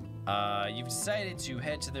 You've decided to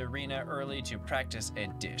head to the arena early to practice a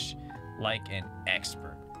dish, like an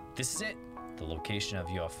expert. This is it, the location of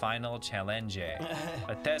your final challenge,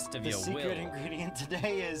 a test of The your will. secret ingredient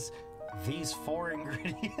today is these 4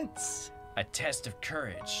 ingredients. A test of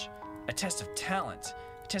courage, a test of talent,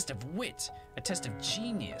 a test of wit, a test of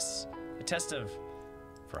genius, a test of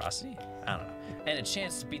ferocity? I don't know. And a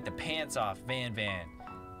chance to beat the pants off Van Van.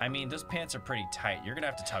 I mean, those pants are pretty tight. You're gonna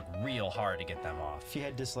have to tug real hard to get them off. If you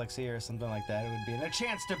had dyslexia or something like that, it would be a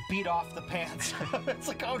chance to beat off the pants. It's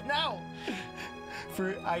like, oh no!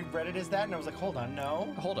 I read it as that, and I was like, hold on,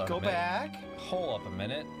 no. Hold on. Go a minute. back. Hold up a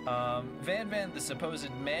minute. Van Van, the supposed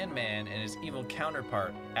man and his evil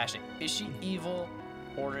counterpart. Ashley, is she evil,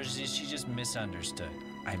 or is she just misunderstood?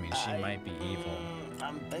 I mean, she might be evil.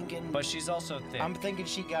 I'm thinking. But she's also thick. I'm thinking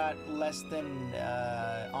she got less than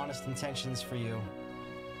honest intentions for you.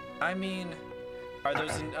 I mean, are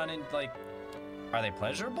those are they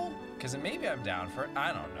pleasurable? Because maybe I'm down for it. I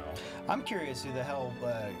don't know. I'm curious who the hell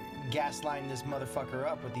gaslighting this motherfucker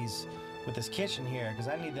up with this kitchen here, because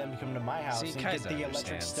I need them to come to my house and Kaiser get the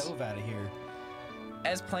electric understands. stove out of here.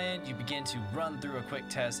 As planned, you begin to run through a quick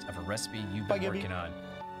test of a recipe you've Bye, been Gibby. working on.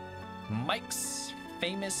 Mike's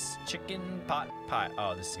famous chicken pot pie.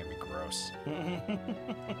 Oh, this is gonna be gross.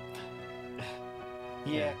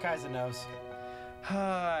 Yeah, Kaiser knows.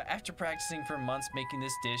 After practicing for months, making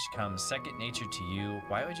this dish comes second nature to you.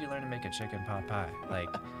 Why would you learn to make a chicken pot pie? Like,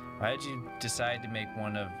 why did you decide to make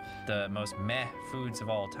one of the most meh foods of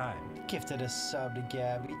all time? Gifted a sub to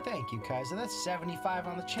Gabby. Thank you, Kaiser. That's 75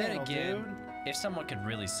 on the channel, Then again, dude. if someone could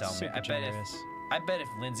really sell Super me, generous. I bet if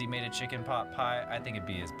Lindsay made a chicken pot pie, I think it'd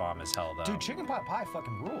be as bomb as hell, though. Dude, chicken pot pie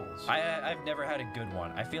fucking rules. I've never had a good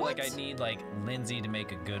one. I feel like I What? need like Lindsay to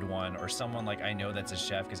make a good one, or someone like I know that's a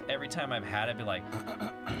chef, because every time I've had it, I'd be like,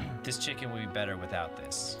 this chicken would be better without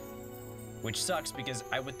this. Which sucks, because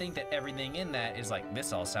I would think that everything in that is like,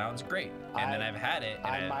 this all sounds great. And then I've had it,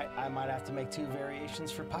 and I might have to make 2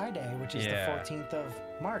 variations for Pie Day, which is Yeah. the 14th of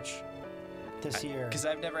March this year. because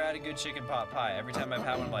I've never had a good chicken pot pie. Every time I've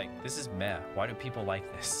had one, I'm like, this is meh. Why do people like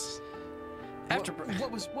this? After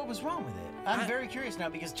What was wrong with it? I'm very curious now,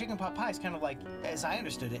 because chicken pot pie is kind of like, as I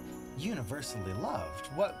understood it, universally loved.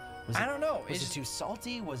 What was it? I don't know. Was it too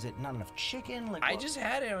salty? Was it not enough chicken? Like I what- just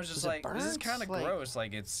had it, and I was just was it like, this is burnt? kind of Like- gross.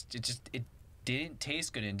 Like, it didn't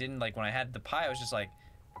taste good, and didn't, like, when I had the pie, I was just like,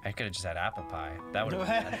 I could have just had apple pie. That would have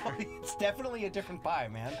been better. It's definitely a different pie,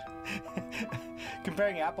 man.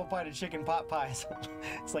 Comparing apple pie to chicken pot pies,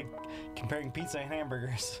 it's like comparing pizza and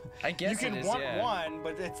hamburgers. I guess you can it is, want yeah. one,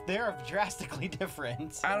 but they're drastically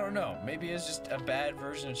different. I don't know. Maybe it's just a bad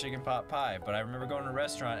version of chicken pot pie. But I remember going to a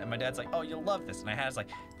restaurant, and my dad's like, "Oh, you'll love this," and I had it's like,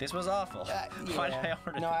 "This was awful. Why did I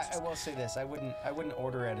order No, this?" I will say this: I wouldn't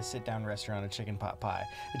order at a sit-down restaurant a chicken pot pie.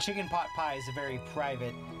 A chicken pot pie is a very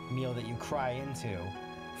private meal that you cry into.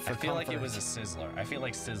 I feel like it comfort. was a Sizzler. I feel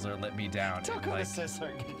like Sizzler let me down. Don't and, go like, to Sizzler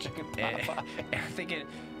and get a chicken pot pie. I think it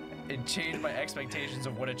changed my expectations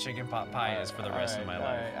of what a chicken pot pie is for the rest of my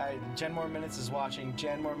life. Jen More Minutes is watching.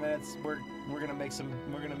 Jen More Minutes, we're gonna make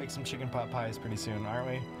some chicken pot pies pretty soon, aren't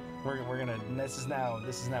we? We're gonna. This is now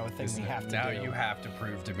a thing we have to now do. you have to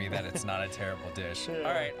prove to me that it's not a terrible dish. Yeah.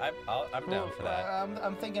 All right, I'm down for that.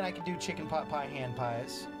 I'm thinking I could do chicken pot pie hand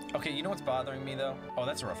pies. Okay, you know what's bothering me though? Oh,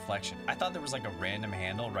 that's a reflection. I thought there was like a random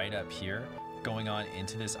handle right up here going on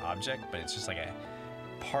into this object, but it's just like a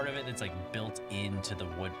part of it that's like built into the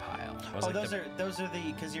wood pile. Those are the,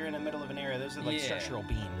 because you're in the middle of an area, those are like Yeah. structural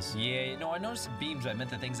beams. Yeah, no, I noticed the beams, but I meant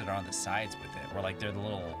the things that are on the sides with it, where like they're the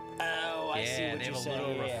little. Oh, I see Yeah, what they you're have a saying.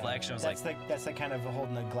 little Yeah, reflection. I was that's like kind of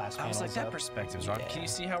holding the glass I was panels like, that up. perspective's wrong. Yeah. Can you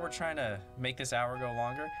see how we're trying to make this hour go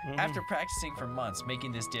longer? After practicing for months,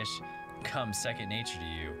 making this dish comes second nature to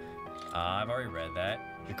you. I've already read that.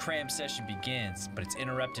 Your cram session begins, but it's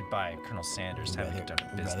interrupted by Colonel Sanders. Time to get down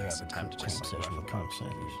to business. And time to just session with Colonel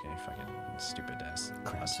Sanders. Yeah, fucking stupid ass.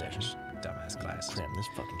 Cram session. Dumbass class. Cram this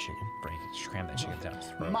fucking chicken. Cram that chicken down his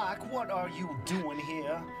throat. Mike, what are you doing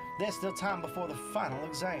here? There's still time before the final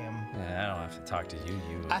exam. Yeah, I don't have to talk to you.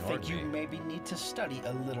 You I ignored think you me. maybe need to study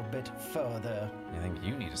a little bit further. I think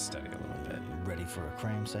you need to study a little bit. Ready for a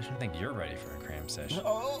cram session? I think you're ready for a cram session.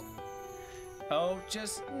 Oh,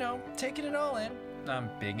 Just, taking it all in. I'm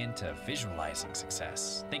big into visualizing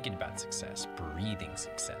success, thinking about success, breathing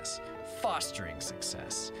success, fostering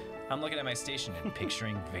success. I'm looking at my station and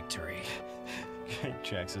picturing victory.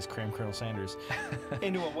 Jack says cram Colonel Sanders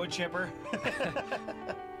into a wood chipper.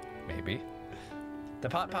 Maybe. The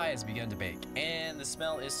pot pie has begun to bake, and the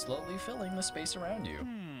smell is slowly filling the space around you.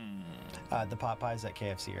 The pot pies at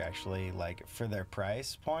KFC are actually, like, for their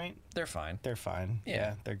price point, They're fine. they're fine.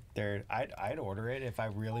 Yeah. They're. I'd order it if I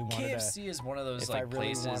really wanted. KFC is one of those If I like really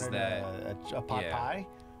places wanted that a pot yeah. pie,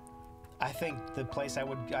 I think the place I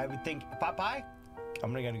would think pot pie.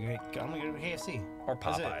 I'm gonna go to KFC or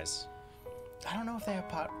That's it. Popeyes. I don't know if they have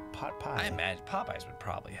pot pie. I imagine Popeyes would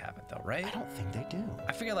probably have it though, right? I don't think they do.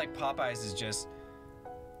 I figure like Popeyes is just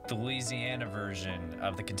the Louisiana version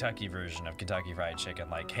of the Kentucky version of Kentucky Fried Chicken.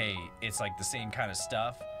 Like, hey, it's like the same kind of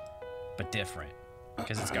stuff, but different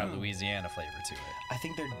because it's got Louisiana flavor to it. I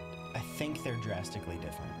think they're drastically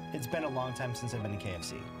different. It's been a long time since I've been to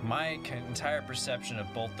KFC. My entire perception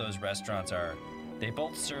of both those restaurants are they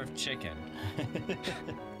both serve chicken.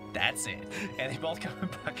 That's it. And they both come in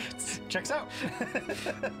buckets. Checks out.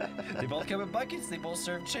 They both come in buckets. They both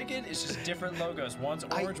serve chicken. It's just different logos. One's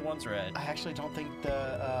orange, one's red. I actually don't think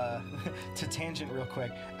to tangent real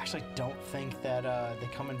quick. I actually don't think that they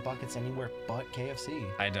come in buckets anywhere but KFC.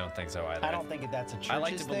 I don't think so either. I don't think that's a church's I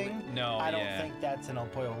like to thing. No, I don't yeah. think that's an El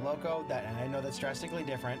Pollo Loco. And I know that's drastically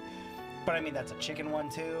different. But I mean, that's a chicken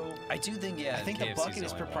one too. I do think, yeah. I think KFC the bucket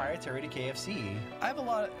is only one. proprietary to KFC. I have a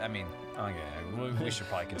lot of, I mean, okay, we should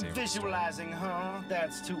probably continue. Visualizing, huh?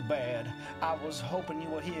 That's too bad. I was hoping you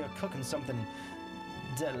were here cooking something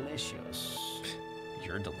delicious.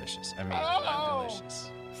 You're delicious. I mean, Oh! I'm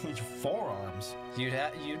delicious. Your forearms.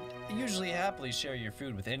 You'd usually happily share your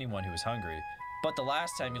food with anyone who is hungry, but the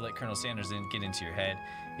last time you let Colonel Sanders get into your head,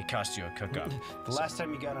 it cost you a cook-up. The last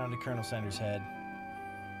time you got onto Colonel Sanders' head.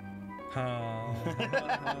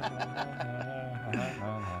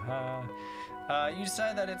 You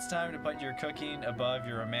decide that it's time to put your cooking above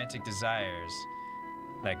your romantic desires.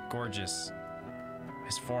 That gorgeous.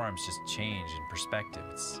 His forearms just change in perspective.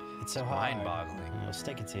 It's so hard. mind-boggling. I'll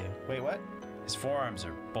stick it to you. Wait, what? His forearms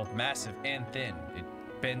are both massive and thin. It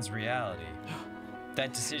bends reality.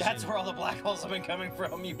 That decision That's where all the black holes have been coming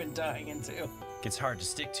from. You've been dying into. gets hard to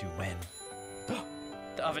stick to when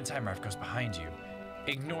the oven timer goes behind you.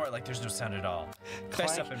 Ignore it like there's no sound at all.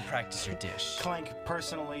 Fess Clank. up and practice your dish. Clank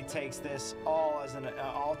personally takes this all as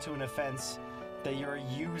all to an offense that you're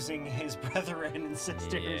using his brethren and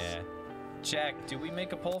sisters. Yeah. Jack, do we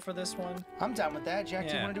make a poll for this one? I'm down with that. Jack,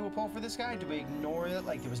 do you Yeah. want to do a poll for this guy? Do we ignore it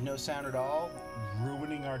like there was no sound at all,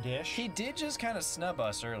 ruining our dish? He did just kind of snub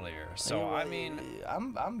us earlier, so I mean,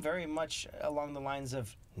 I'm very much along the lines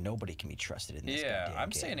of nobody can be trusted in this. yeah, goddamn I'm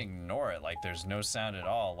game. saying ignore it like there's no sound at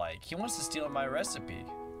all. Like, he wants to steal my recipe.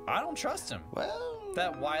 I don't trust him. Well,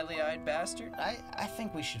 That wily-eyed bastard. I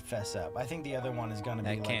think we should fess up. I think the other one is going to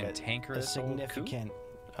be That like a cantankerous old coot. significant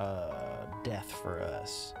death for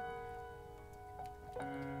us.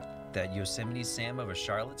 That Yosemite Sam of a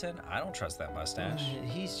charlatan? I don't trust that mustache.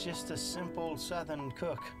 He's just a simple Southern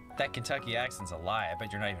cook. That Kentucky accent's a lie. I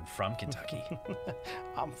bet you're not even from Kentucky.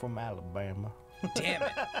 I'm from Alabama. Damn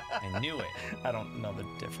it. I knew it. I don't know the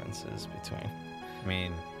differences between. I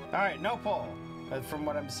mean, All right, no poll. From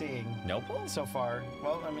what I'm seeing no poll? so far.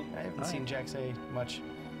 Well, I mean, I haven't seen Jack say much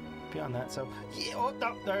beyond that. So, yeah, oh,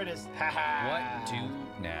 no, there it is. Ha ha. What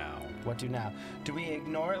do now? What do now? Do we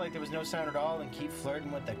ignore it like there was no sound at all and keep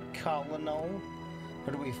flirting with the colonel?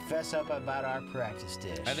 Or do we fess up about our practice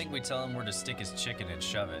dish? I think we tell him where to stick his chicken and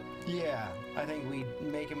shove it. Yeah, I think we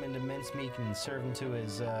make him into mincemeat and serve him to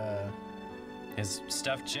His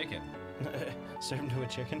stuffed chicken. serve him to a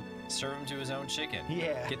chicken. Serve him to his own chicken.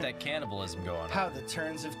 Yeah. Get that cannibalism going on. How the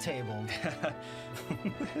turns have tabled.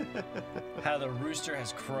 How the rooster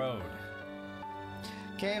has crowed.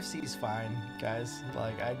 KFC's fine, guys.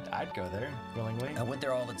 Like, I'd go there willingly. I went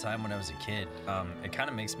there all the time when I was a kid. It kind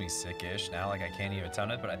of makes me sickish now. Like, I can't even tell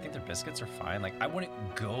it, but I think their biscuits are fine. Like, I wouldn't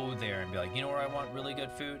go there and be like, you know where I want really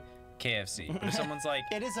good food? KFC. But if someone's like,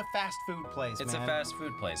 It is a fast food place, it's man. a fast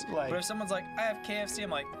food place. Like- But if someone's like, I have KFC,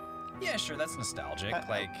 I'm like, yeah, sure, that's nostalgic.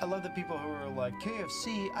 I love the people who are like,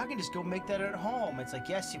 KFC, I can just go make that at home. It's like,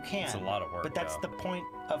 yes, you can. It's a lot of work, But that's though. the point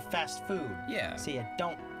of fast food. Yeah. So you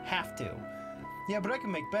don't have to. Yeah, but I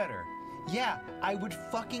can make better. Yeah, I would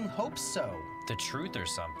fucking hope so. The truth or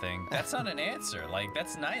something. That's not an answer. Like,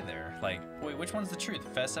 that's neither. Like, wait, which one's the truth?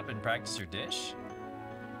 Fess up and practice your dish?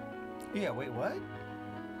 Yeah, wait, what?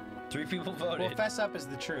 3 people voted. Well, fess up is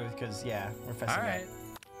the truth, because, yeah, we're fessing All right.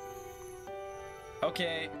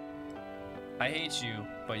 Okay. I hate you,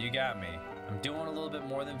 but you got me. I'm doing a little bit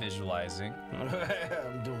more than visualizing. up.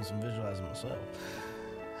 I'm doing some visualizing myself.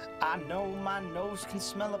 I know my nose can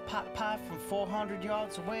smell a pot pie from 400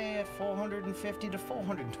 yards away at 450 to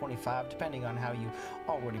 425, depending on how you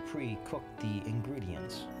already pre-cooked the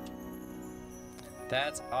ingredients.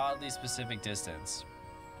 That's oddly specific distance.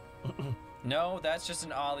 No, that's just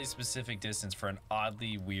an oddly specific distance for an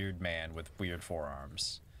oddly weird man with weird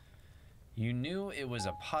forearms. You knew it was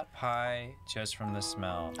a pot pie just from the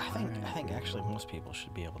smell. I think actually most people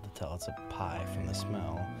should be able to tell it's a pie from the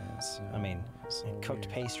smell. I mean, cooked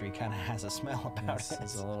pastry kind of has a smell about it.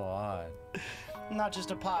 It's a little odd. Not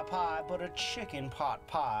just a pot pie, but a chicken pot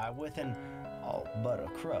pie with an all butter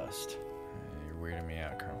crust. You're weirding me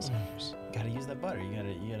out, Colonel Sanders. Gotta use that butter.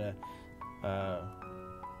 You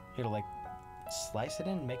gotta like slice it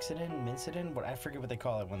in, mix it in, mince it in. What I forget what they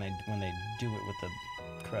call it when they do it with the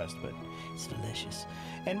crust, but it's delicious.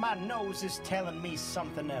 And my nose is telling me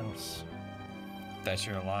something else. That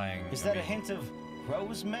you're lying. Is that a hint of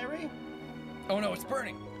rosemary? Oh no, it's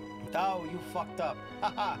burning. Oh, you fucked up.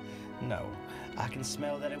 Haha. No, I can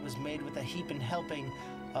smell that it was made with a heaping helping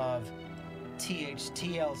of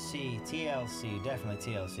TLC,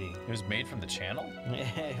 definitely TLC. It was made from the channel?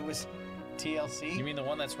 It was TLC? You mean the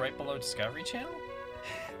one that's right below Discovery Channel?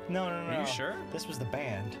 No. Are you sure? This was the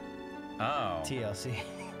band. Oh. TLC.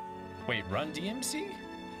 Wait, Run DMC?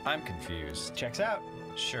 I'm confused. Checks out.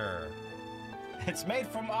 Sure. It's made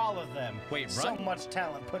from all of them. Wait, so much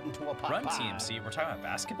talent put into a pot Run pie. TMC? We're talking about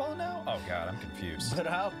basketball now? Oh god, I'm confused. But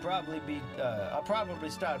I'll probably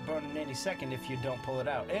start burning any second if you don't pull it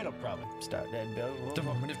out. It'll probably start. The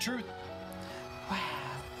moment of truth. Wow.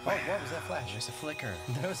 Oh, what was that flash? There's a flicker.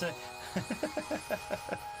 There was a...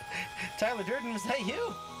 Tyler Durden, was that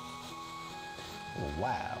you?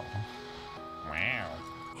 Wow. Wow.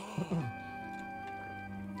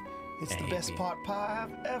 It's the best pot pie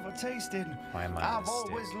I've ever tasted. My mind I've is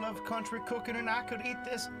always stick. loved country cooking, and I could eat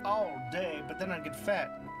this all day, but then I'd get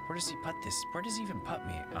fat. Where does he put this? Where does he even put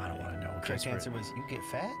me? I don't want to know. Correct answer was, you get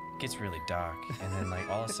fat? It gets really dark, and then like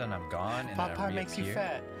all of a sudden I'm gone, and Pot then I pie makes you reappear.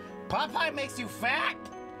 fat. Pot pie makes you fat?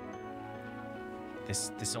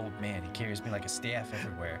 This old man, he carries me like a staff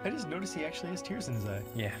everywhere. I just noticed he actually has tears in his eye.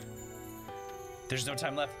 Yeah. There's no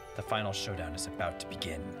time left. The final showdown is about to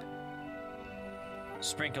begin.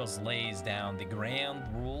 Sprinkles lays down the ground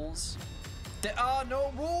rules. There are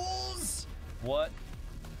no rules! What?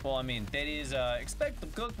 Well, I mean, that is, expect to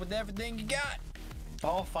cook with everything you got.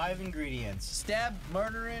 All 5 ingredients. Stab,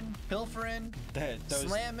 murdering, pilfering,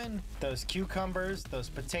 slamming, those cucumbers, those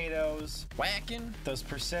potatoes, whacking. those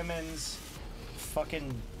persimmons,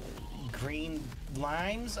 fucking green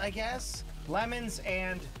limes, I guess? Lemons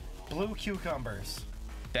and blue cucumbers.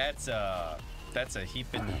 That's a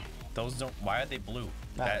heaping. Those don't. Why are they blue?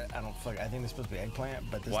 I don't fuck. I think they're supposed to be eggplant,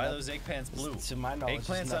 but Why are those eggplants blue? To my knowledge, there's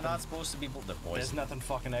Eggplants are nothing- not supposed to be blue. They're There's poison. nothing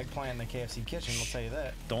fucking eggplant in the KFC kitchen. I'll tell you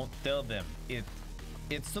that. Don't tell them.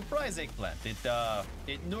 It's surprise eggplant.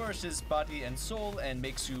 It nourishes body and soul and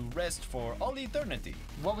makes you rest for all eternity.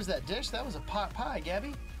 What was that dish? That was a pot pie,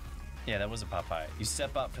 Gabby. Yeah, that was a pot pie. You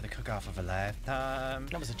step up for the cook-off of a lifetime.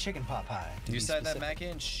 That was a chicken pot pie. to You be decide that specific. mac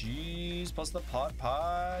and cheese plus the pot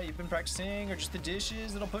pie you've been practicing, or just the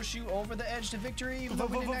dishes that'll push you over the edge to victory, even though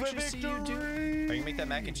we didn't actually see you do. Are you gonna make that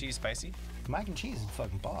mac and cheese spicy? Mac and cheese is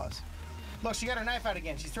fucking boss. Look, she got her knife out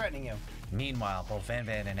again. She's threatening you. Meanwhile, both Van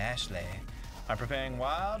Van and Ashley are preparing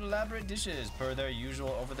wild, elaborate dishes per their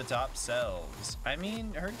usual over-the-top selves. I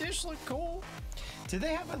mean, her dish looked cool. Do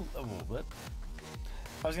they have a? Oh, what?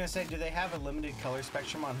 I was gonna say, do they have a limited color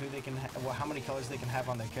spectrum on who they can, how many colors they can have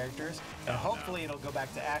on their characters? And hopefully it'll go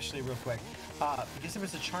back to Ashley real quick, because there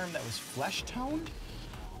was a charm that was flesh toned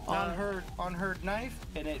on her knife,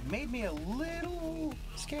 and it made me a little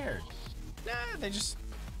scared. Nah, they just.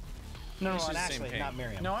 No, it's on just the same Ashley, pink. not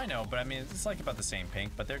Miriam. No, I know, but I mean, it's like about the same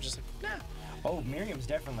pink, but they're just like, nah. Oh, Miriam's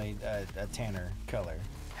definitely a tanner color.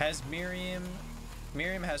 Has Miriam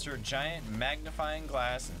has her giant magnifying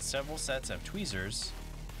glass and several sets of tweezers.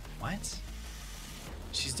 What?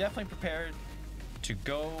 She's definitely prepared to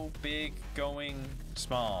go big, going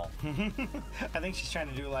small. I think she's trying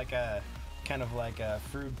to do like a kind of like a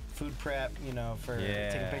food prep, you know, for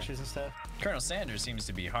taking pictures and stuff. Colonel Sanders seems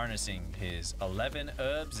to be harnessing his 11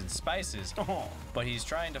 herbs and spices, Oh. but he's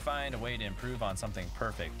trying to find a way to improve on something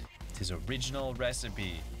perfect. His original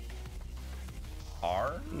recipe.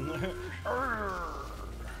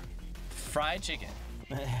 Fried chicken.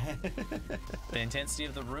 The intensity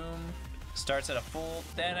of the room starts at a full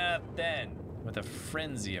 10 out of 10 with a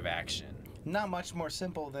frenzy of action. Not much more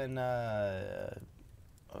simple than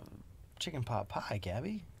chicken pot pie,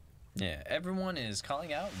 Gabby. Yeah, everyone is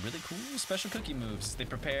calling out really cool special cookie moves as they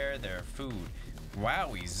prepare their food.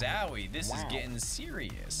 Wowie zowie, this is getting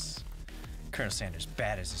serious. Colonel Sanders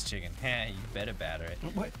batters his chicken. You better batter it.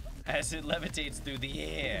 What? As it levitates through the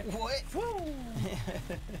air. What? Woo!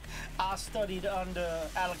 I studied under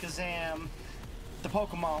Alakazam, the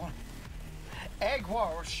Pokemon. Egg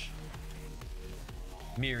wash.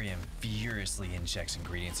 Miriam furiously injects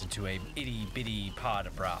ingredients into a itty bitty pot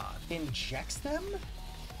of broth. Injects them?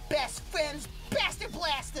 best friend's bastard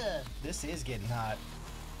blaster. This is getting hot.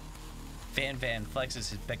 Van flexes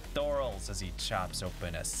his pectorals as he chops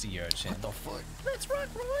open a sea urchin. What the fuck? Let's rock,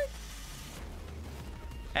 Roy!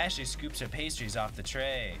 Ashley scoops her pastries off the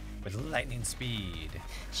tray with lightning speed.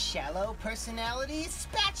 Shallow personality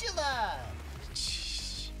spatula.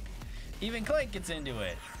 Even Clank gets into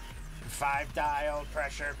it. 5-dial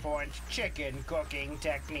pressure point chicken cooking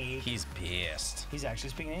technique. He's pissed. He's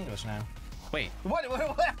actually speaking English now. Wait, What?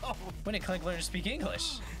 when did Clank learn to speak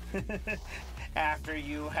English? After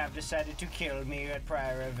you have decided to kill me at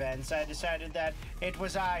prior events, I decided that it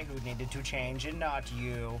was I who needed to change and not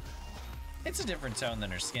you. It's a different tone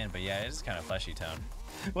than her skin, but yeah, it is kind of fleshy tone.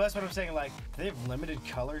 Well, that's what I'm saying. Like, they have limited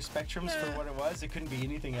color spectrums for what it was. It couldn't be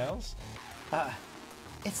anything else.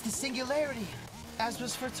 It's the singularity, as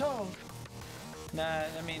was foretold. Nah,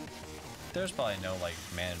 I mean, there's probably no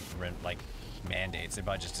mandates. They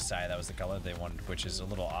probably just decided that was the color they wanted, which is a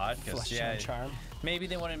little odd. Flush and charm. Maybe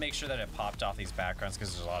they wanted to make sure that it popped off these backgrounds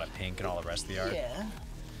because there's a lot of pink and all the rest of the art. Yeah.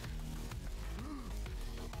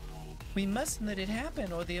 We mustn't let it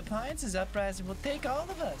happen, or the appliances uprising will take all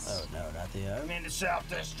of us. Oh no, not the I'm into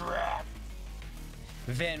self-destruct.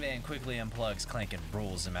 Van quickly unplugs Clank and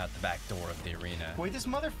rolls him out the back door of the arena. Wait, this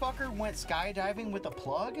motherfucker went skydiving with a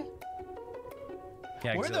plug?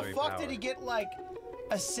 Yeah, Where the auxiliary fuck power. did he get like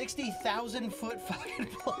a 60,000 foot fucking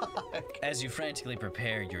plug? As you frantically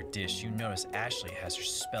prepare your dish, you notice Ashley has her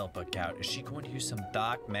spell book out. Is she going to use some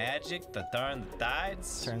dark magic to turn the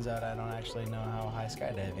tides? Turns out I don't actually know how high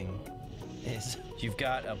skydiving is. You've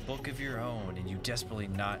got a book of your own, and you're desperate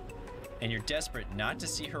not to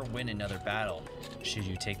see her win another battle. Should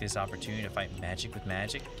you take this opportunity to fight magic with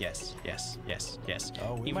magic? Yes.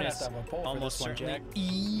 Oh, we might have to have a poll for almost this one, certainly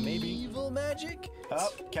Jack. Maybe evil magic. Oh,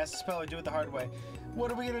 cast a spell or do it the hard way. What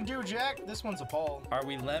are we gonna do, Jack? This one's a poll. Are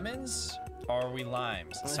we lemons or are we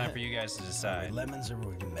limes? It's time for you guys to decide. Lemons or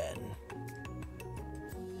we men?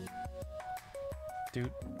 Dude,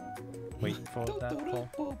 wait for that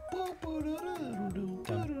poll.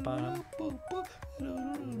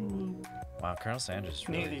 Wow, Colonel Sanders is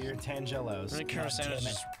really... Neither, you're Tangelos. Colonel Sanders is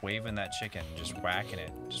just waving that chicken, just whacking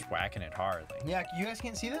it hard. Like, Yeah, you guys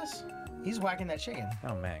can't see this? He's whacking that chicken.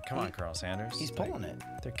 oh man, come on, Colonel Sanders. He's pulling it.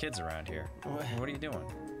 There are kids around here. What are you doing?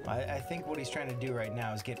 I think what he's trying to do right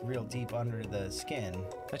now is get real deep under the skin.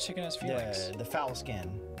 That chicken has feelings. The foul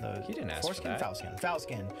skin. He didn't ask foreskin, for that. Foul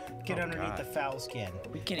skin. Get Oh, underneath God. the foul skin.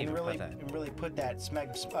 We can't and even really, put that. and really put that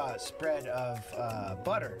spread of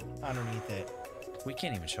butter underneath it. We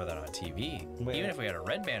can't even show that on TV. Wait. Even if we had a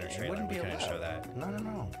Red Banner It trailer, wouldn't we be couldn't allowed. show that.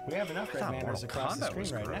 No. We have enough I red thought banners Mortal across the Kombat screen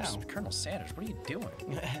was right gross. now. Colonel Sanders, what are you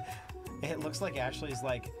doing? It looks like Ashley's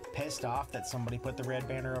like pissed off that somebody put the red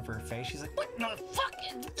banner over her face. She's like, what the fuck?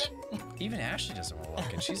 Even Ashley doesn't want to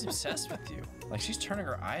look, and she's obsessed with you. Like, she's turning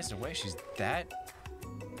her eyes away. She's that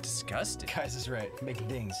disgusted. Guys is right. Making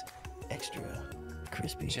dings extra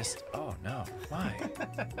crispy. Just, oh no. Why?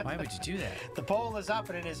 Why would you do that? The poll is up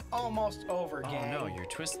and it is almost over, Oh gang. no, you're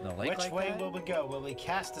twisting the lake Which like way that? will we go? Will we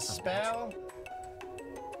cast a spell?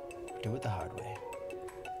 Do it the hard way.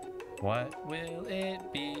 What will it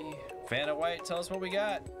be? Vanna White, tell us what we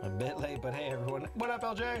got. A bit late, but hey everyone. What up,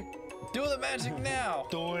 LJ? Do the magic now.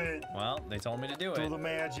 Do it. Well, they told me to do Do it. the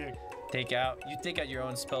magic. Take out your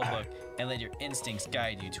own spell book and let your instincts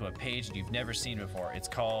guide you to a page you've never seen before. It's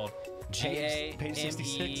called Page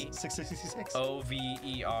 66. 666.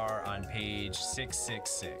 GAMEOVER on page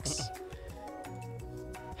 666.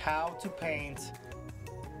 How to paint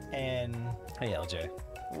and Hey LJ.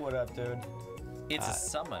 what up, dude? It's a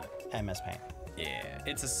summon. MS Paint. Yeah,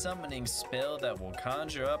 it's a summoning spell that will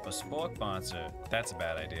conjure up a spork monster. That's a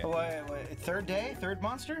bad idea. Wait, third day? Third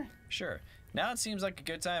monster? Sure. Now it seems like a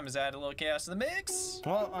good time to add a little chaos to the mix.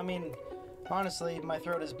 Well, I mean, honestly, my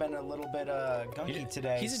throat has been a little bit gunky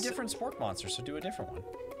today. He's a different spork monster, so do a different one.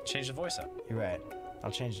 Change the voice up. You're right.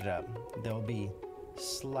 I'll change it up. There will be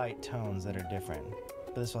slight tones that are different,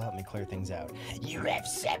 but this will help me clear things out. You have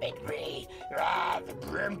summoned me. The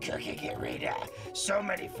broom cooking arena. So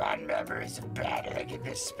many fond memories of battling in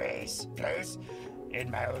this place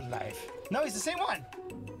in my old life. No, he's the same one.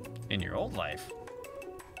 In your old life.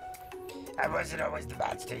 I wasn't always the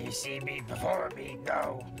monster you see me before me,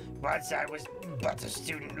 no. Once I was but a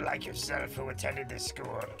student like yourself who attended this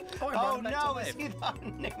school. Oh no, is he the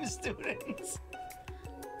name students?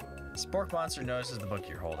 Spork monster notices the book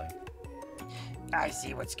you're holding. I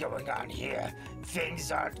see what's going on here.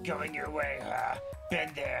 Things aren't going your way, huh?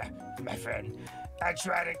 Been there, my friend. I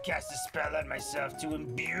try to cast a spell on myself to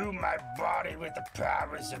imbue my body with the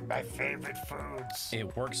powers of my favorite foods.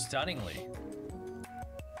 It works stunningly.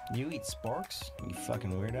 You eat sporks? You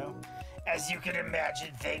fucking weirdo. As you can imagine,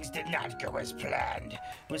 things did not go as planned.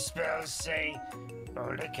 When spells say,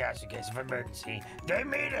 only cast in case of emergency, they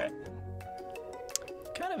mean it.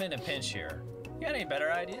 Kind of in a pinch here. You got any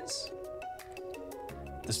better ideas?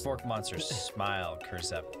 The spork monster's smile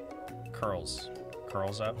curls up. Curls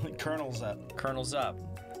up? Colonel's up. Colonel's up.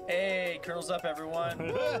 Hey, Colonel's up, everyone.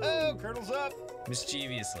 Whoa, Colonel's up.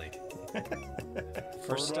 Mischievously.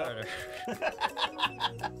 For starter.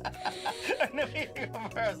 I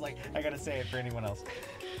was like, I gotta say it for anyone else.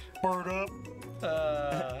 Bird up.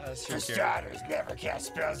 That's For your character. starters, never cast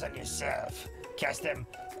spells on yourself. Cast them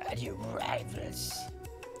on your rivals.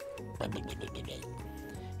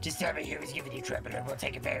 Just tell me who's giving you trouble and we'll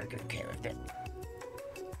take very good care of them.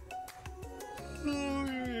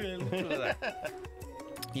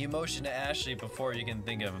 You motion to Ashley before you can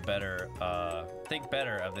think better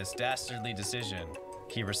of this dastardly decision.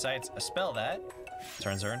 He recites a spell that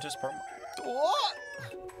turns her into a sport. What?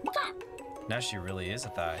 Now she really is a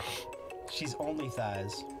thigh. She's only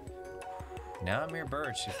thighs. Now a mere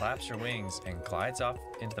bird, she flaps her wings and glides off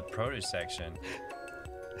into the produce section.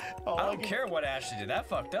 I don't care what Ashley did. That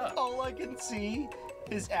fucked up. All I can see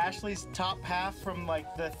is Ashley's top half from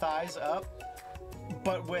like the thighs up,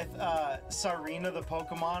 but with Sarina the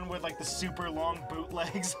Pokemon with like the super long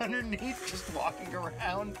bootlegs underneath, just walking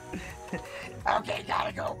around. Okay,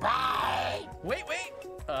 gotta go. Bye. Wait.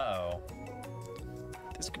 Uh-oh.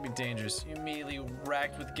 This could be dangerous. You immediately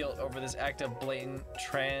racked with guilt over this act of blatant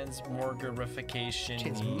transmogrification.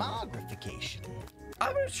 Transmogrification.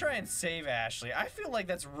 I'm gonna try and save Ashley. I feel like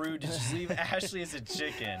that's rude to just leave Ashley as a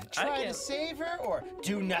chicken. Try to save her or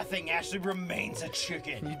do nothing. Ashley remains a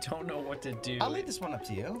chicken. You don't know what to do. I'll leave this one up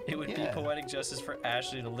to you. It would be poetic justice for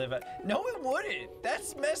Ashley to live out. No, it wouldn't.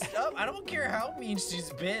 That's messed up. I don't care how mean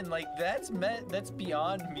she's been. Like that's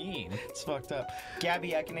beyond mean. It's fucked up.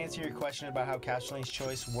 Gabby, I can answer your question about how Castlene's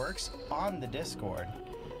choice works on the Discord.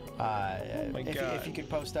 If you could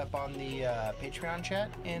post up on the Patreon chat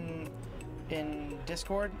in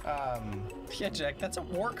Discord. Yeah, Jack, that's a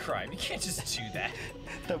war crime. You can't just do that.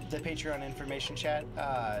 The Patreon information chat.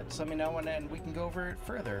 Just let me know and then we can go over it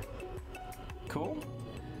further. Cool?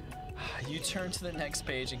 You turn to the next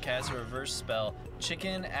page and cast a reverse spell.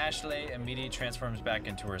 Chicken Ashley immediately transforms back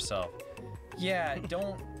into herself. Yeah,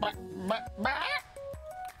 don't...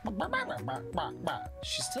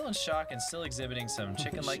 She's still in shock and still exhibiting some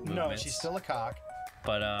chicken-like movements. No, she's still a cock.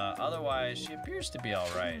 But otherwise, she appears to be all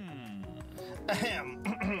right.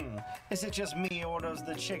 Is it just me or does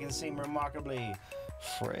the chicken seem remarkably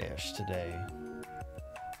fresh today?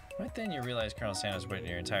 Right then you realize Colonel Sanders witnessed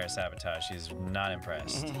your entire sabotage. She's not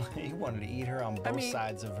impressed. He wanted to eat her on both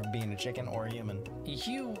sides of her being a chicken or a human.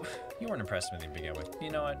 You weren't impressed with me to begin with.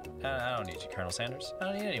 You know what? I don't need you, Colonel Sanders. I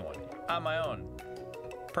don't need anyone. I'm my own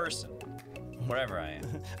person. Wherever I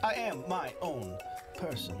am. I am my own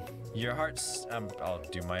person. Your heart's... I'll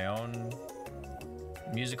do my own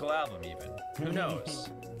musical album even. Who knows?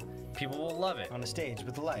 People will love it. On the stage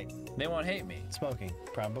with the light. They won't hate me. Smoking,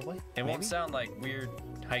 probably. It won't sound like weird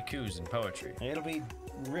haikus and poetry. It'll be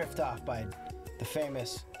riffed off by the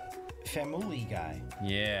famous Famuli guy.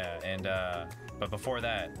 Yeah, and but before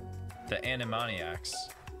that, the Animaniacs.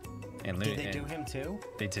 And Did they do him too?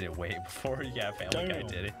 They did it way before. Yeah, Family Guy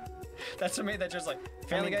did it. That's what made that just like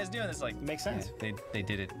Family Guy's doing this. Like makes sense. They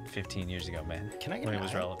did it 15 years ago, man. Can I get when it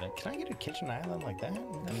was relevant? Can I get a kitchen island like that?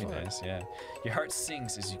 That'd be nice. Yeah. Your heart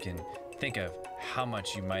sinks as you can think of how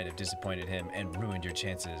much you might have disappointed him and ruined your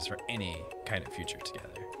chances for any kind of future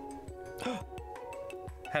together.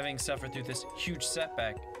 Having suffered through this huge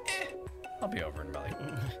setback, I'll be over in about like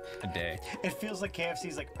a day. It feels like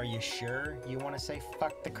KFC's like, are you sure you want to say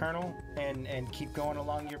fuck the Colonel and keep going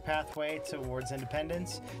along your pathway towards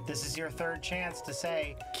independence? This is your third chance to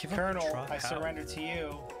say, Colonel, I surrender to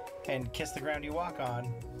you, and kiss the ground you walk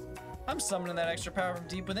on. I'm summoning that extra power from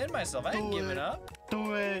deep within myself. I ain't giving up.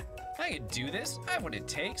 Do it. I can do this. I have what it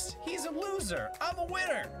takes. He's a loser. I'm a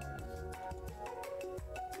winner.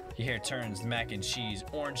 Your hair turns mac and cheese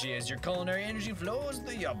orangey as your culinary energy flows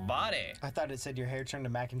through your body. I thought it said your hair turned to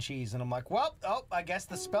mac and cheese, and I'm like, well, I guess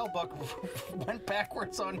the spell book went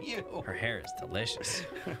backwards on you. Her hair is delicious.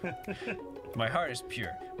 My heart is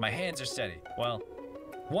pure. My hands are steady. Well,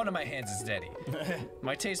 one of my hands is steady.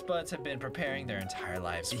 My taste buds have been preparing their entire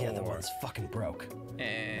lives for. The other one's fucking broke.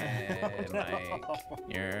 And Mike,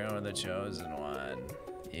 you're the chosen one.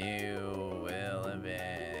 You will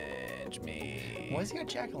avenge me. Why's he got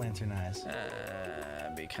jack-o'-lantern eyes?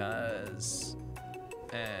 Because...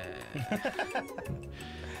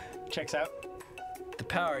 Checks out. The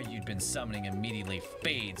power you'd been summoning immediately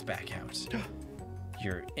fades back out.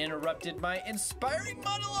 You interrupted my inspiring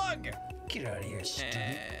monologue! Get out of here,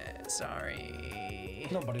 student. Sorry.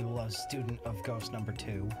 Nobody loves student of ghost number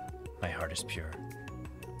 2. My heart is pure.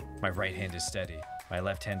 My right hand is steady. My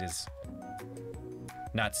left hand is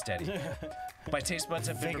not steady. My taste buds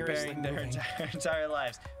have been Vigorously preparing their moving. entire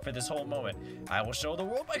lives for this whole moment. I will show the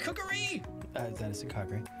world my cookery! That is a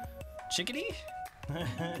cockery. Chickadee?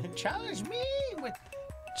 Challenge me with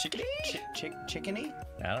Chickadee? chickeny?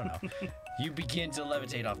 I don't know. You begin to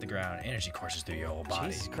levitate off the ground. Energy courses through your whole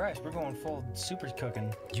body. Jesus Christ, we're going full super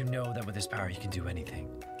cooking. You know that with this power you can do anything.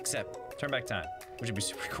 Except turn back time, which would be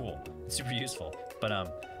super cool. It's super useful.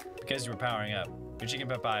 But because you were powering up, your chicken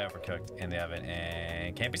pot pie overcooked in the oven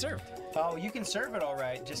and can't be served. Oh, you can serve it all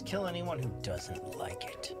right. Just kill anyone who doesn't like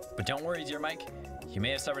it. But don't worry, dear Mike. You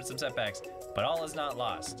may have suffered some setbacks, but all is not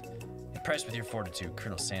lost. Impressed with your fortitude,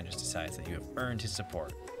 Colonel Sanders decides that you have earned his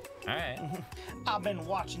support. All right. I've been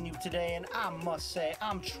watching you today, and I must say,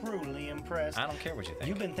 I'm truly impressed. I don't care what you think.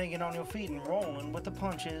 You've been thinking on your feet and rolling with the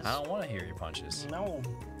punches. I don't want to hear your punches. No,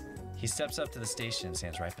 He steps up to the station and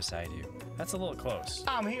stands right beside you. That's a little close.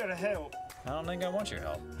 I'm here to help. I don't think I want your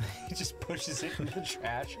help. He just pushes it in the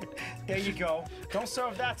trash. There you go. Don't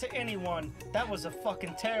serve that to anyone. That was a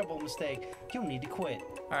fucking terrible mistake. You need to quit.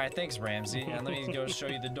 All right, thanks, Ramsey. And let me go show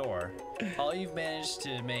you the door. All you've managed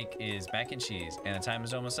to make is mac and cheese, and the time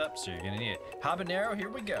is almost up, so you're gonna need it. Habanero, here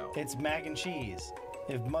we go. It's mac and cheese.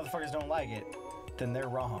 If motherfuckers don't like it, then they're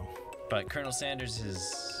wrong. But Colonel Sanders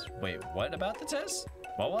is... Wait, what about the test?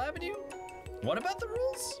 What will happen to you? What about the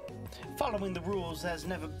rules? Following the rules has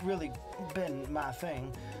never really been my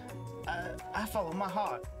thing. I follow my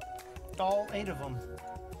heart. All 8 of them.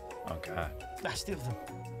 Oh, God. I steal them.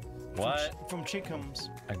 What? From chickums.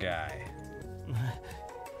 A guy.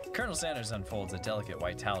 Colonel Sanders unfolds a delicate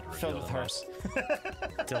white towel to Filled reveal with the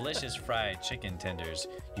most delicious fried chicken tenders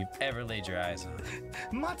you've ever laid your eyes on.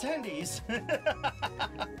 My tendies.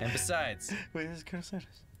 And besides... Wait, this is Colonel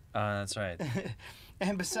Sanders. That's right.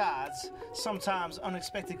 And besides, sometimes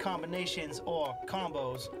unexpected combinations or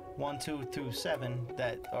combos, 1, 2 through 7,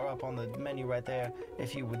 that are up on the menu right there,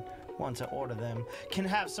 if you would want to order them, can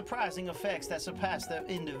have surprising effects that surpass their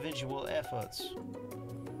individual efforts.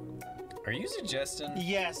 Are you suggesting...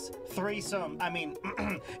 Yes, threesome. I mean,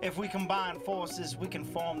 if we combine forces, we can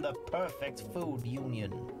form the perfect food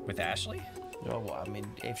union. With Ashley? Oh, well, I mean,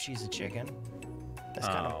 if she's a chicken, that's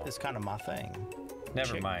kind of my thing.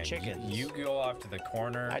 Never mind. Chickens. You go off to the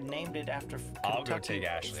corner. I named it after I'll go Kentucky take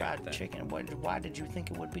Ashley Fried out then. Chicken. Why did you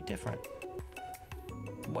think it would be different?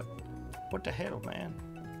 What the hell, man?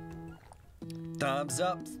 Thumbs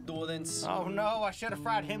up, students. Oh no, I should have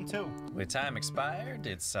fried him too. With time expired,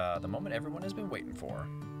 it's the moment everyone has been waiting for.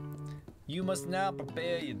 You must now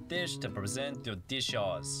prepare your dish to present your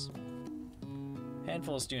dishes.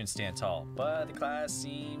 Handful of students stand tall, but the class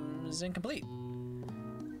seems incomplete.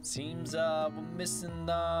 Seems we're missing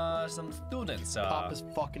some students. Pop is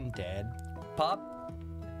fucking dead. Pop?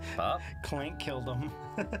 Clink killed him.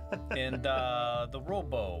 And the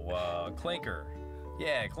Robo, Clinker.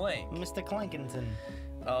 Yeah, Clink. Mr. Clinkington.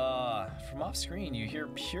 From off screen, you hear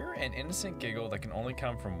pure and innocent giggle that can only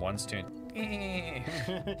come from one student. I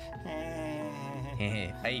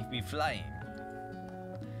be flying.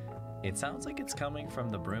 It sounds like it's coming from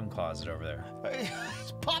the broom closet over there.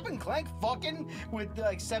 Is Pop and Clank fucking with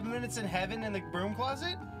like 7 minutes in heaven in the broom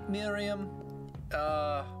closet? Miriam,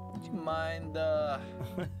 would you mind,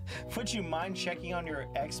 Would you mind checking on your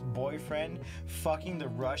ex-boyfriend fucking the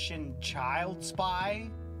Russian child spy?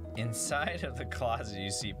 Inside of the closet, you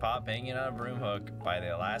see Pop hanging on a broom hook by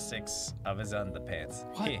the elastics of his underpants.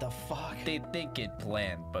 What the fuck? They think it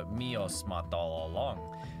planned, but me all smart all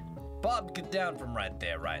along. Bob, get down from right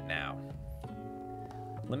there right now.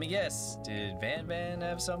 Let me guess, did Van Van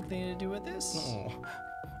have something to do with this? Oh,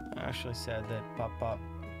 I actually said that Pop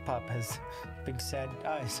has big sad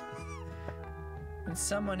eyes. When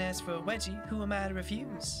someone asks for a wedgie, who am I to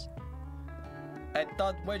refuse? I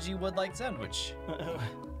thought wedgie would like sandwich.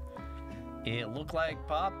 It looked like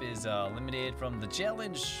Pop is eliminated from the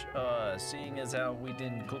challenge, seeing as how we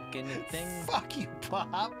didn't cook anything. Fuck you,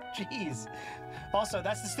 Pop. Jeez. Also,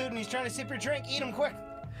 that's the student. He's trying to sip your drink. Eat him quick.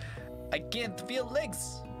 I can't feel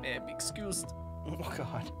legs. May I be excused? Oh,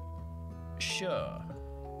 God. Sure.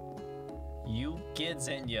 You kids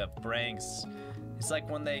and your pranks. It's like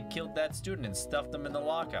when they killed that student and stuffed him in the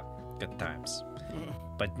locker. Good times.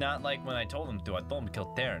 But not like when I told them to. I told them to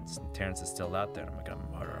kill Terrence. And Terrence is still out there and I'm gonna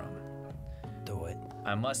murder him. Do it.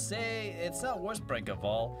 I must say, it's not worst prank of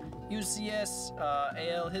all. UCS,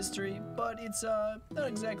 AL history, but it's not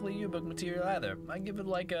exactly yearbook material either. I give it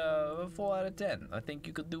like a 4 out of 10. I think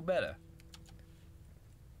you could do better.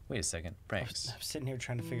 Wait a second. Pranks. I'm sitting here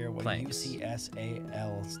trying to figure out what Planks.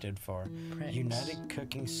 UCSAL stood for. Pranks. United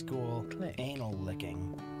Cooking School Clank. Anal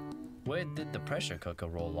Licking. Where did the pressure cooker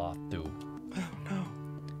roll off to? Oh no.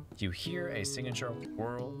 You hear a signature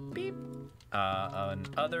whirl beep, an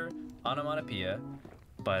other onomatopoeia,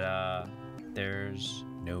 but there's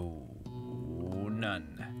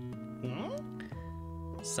none.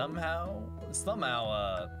 Somehow,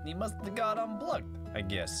 he must have got unplugged, I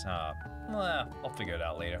guess. I'll figure it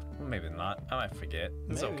out later. Maybe not. I might forget.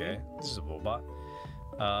 It's Maybe. okay. It's just a robot.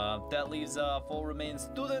 That leaves 4 remaining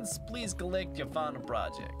students. Please collect your final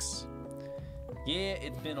projects. Yeah,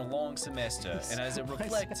 it's been a long semester, and as it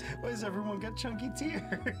reflects, Why does everyone got chunky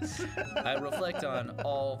tears? I reflect on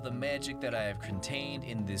all the magic that I have contained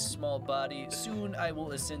in this small body. Soon I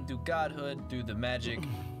will ascend to godhood through the magic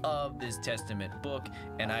of this testament book,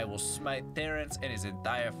 and I will smite Terrence and his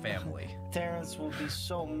entire family. Terrence will be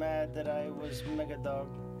so mad that I was Megadog.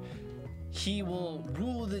 He will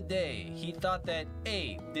rule the day. He thought that,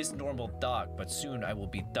 hey, this normal dog, but soon I will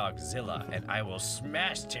be Dogzilla, and I will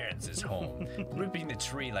smash Terrence's home, ripping the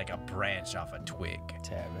tree like a branch off a twig.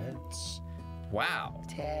 Terrence. Wow.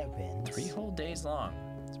 Terrence. 3 whole days long.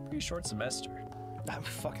 It's a pretty short semester.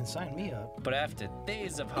 Fucking sign me up. But after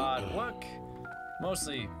days of hard work,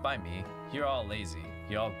 mostly by me, you're all lazy.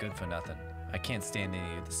 You're all good for nothing. I can't stand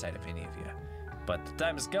the sight of any of you. But the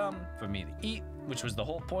time has come for me to eat, which was the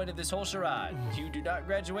whole point of this whole charade. You do not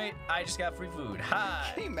graduate, I just got free food.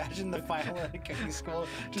 Hi! Can you imagine the final at a cooking school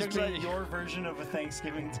just being your version of a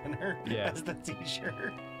Thanksgiving dinner as the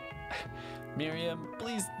t-shirt? Miriam,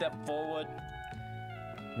 please step forward.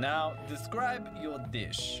 Now, describe your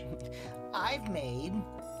dish. I've made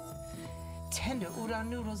tender udon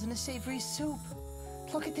noodles in a savory soup.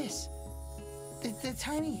 Look at this. They're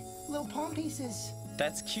tiny little palm pieces.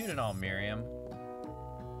 That's cute and all, Miriam.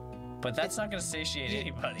 But that's not gonna satiate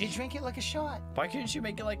anybody. You drink it like a shot. Why couldn't you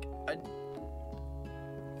make it like a...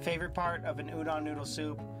 Favorite part of an udon noodle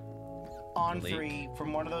soup? On Leek. 3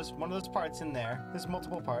 from one of those parts in there. There's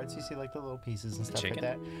multiple parts. You see like the little pieces and stuff chicken?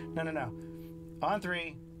 like that. No. On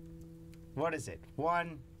 3. What is it?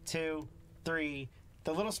 1, 2, 3.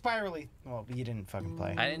 The little spirally. Well, you didn't fucking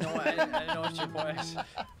play. I didn't know what your point was.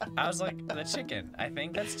 I was like, the chicken. I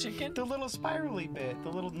think that's chicken. The little spirally bit, the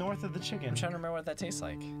little north of the chicken. I'm trying to remember what that tastes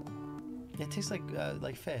like. It tastes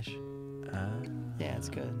like fish. Yeah, it's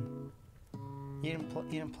good. You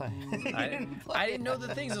didn't play. I didn't know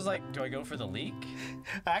the things. I was like, do I go for the leek?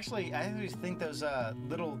 Actually, I always think those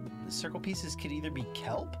little circle pieces could either be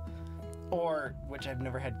kelp, or, which I've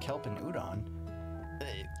never had kelp in udon,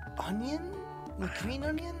 onion? Green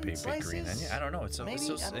onion Big slices? green onion. I don't know. It's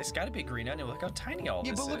got to be a green onion. Look how tiny all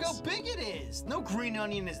this is. Yeah, but look how big it is. No green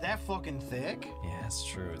onion is that fucking thick. Yeah, that's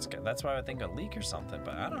true. That's why I would think a leek or something,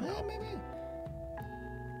 but I don't know. Yeah, maybe.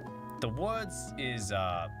 The words is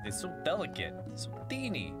it's so delicate, so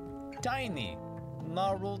teeny, tiny,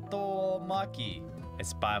 Naruto maki.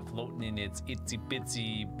 It's by floating in its itsy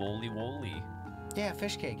bitsy bowly woly. Yeah,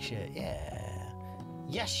 fish cake shit. Yeah.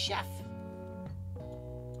 Yes, chef.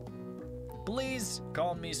 Please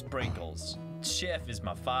call me Sprinkles. Chef is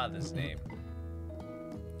my father's name.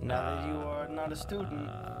 Now that you are not a student.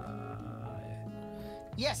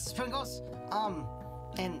 Yes, Sprinkles.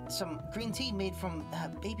 And some green tea made from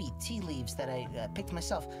baby tea leaves that I picked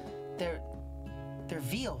myself. They're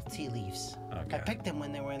veal tea leaves. Okay. I picked them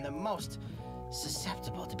when they were in the most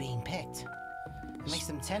susceptible to being picked. It makes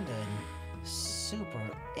them tender and super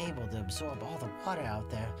able to absorb all the water out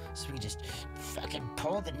there, so we just fucking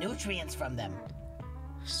pull the nutrients from them.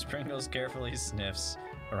 Sprinkles carefully sniffs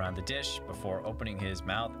around the dish before opening his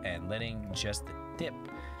mouth and letting just the tip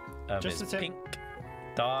of Just his the tip. pink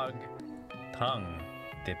dog tongue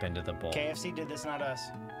dip into the bowl. KFC did this, not us.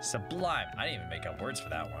 Sublime. I didn't even make up words for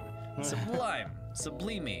that one. Sublime.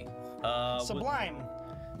 Sublime. Sublime.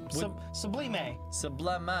 Sublime.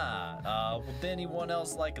 Sublima. Would anyone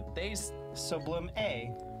else like a taste? Sublime A.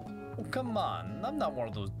 Oh, come on. I'm not one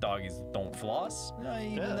of those doggies that don't floss. I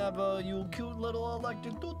even have a cute little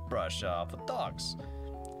electric toothbrush for dogs.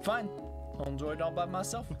 Fine. I'll enjoy it all by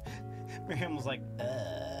myself. Miriam was like,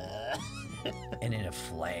 And in a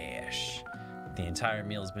flash, the entire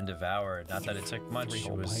meal has been devoured. Not that it took much. 3 It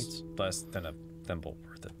whole was bites. less than a thimble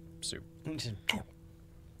worth of soup.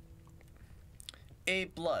 A+.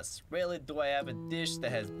 Rarely do I have a dish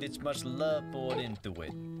that has this much love poured into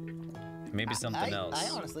it. Maybe something else. I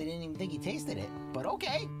honestly didn't even think he tasted it, but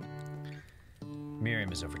okay. Miriam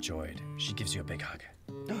is overjoyed. She gives you a big hug.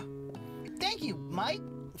 Thank you, Mike,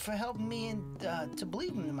 for helping me to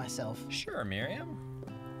believe in myself. Sure, Miriam.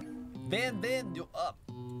 Van, you up.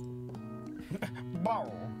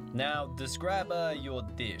 Bow. Now describe your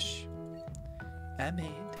dish. I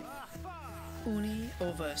made uni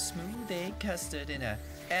over smooth egg custard in a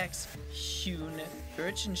axe-hewn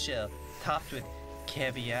urchin shell topped with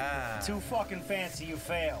caviar. Too fucking fancy, you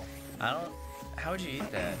fail. How would you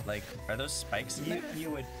eat that? Like, are those spikes in there?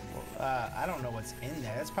 You would, I don't know what's in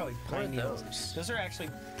there. That's probably What are pine needles. those? Those are actually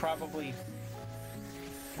probably,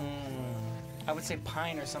 I would say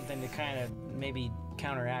pine or something to kind of maybe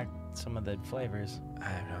counteract some of the flavors. I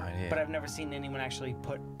have no idea. But I've never seen anyone actually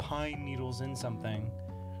put pine needles in something.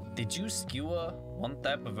 Did you skewer one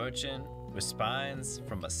type of urchin with spines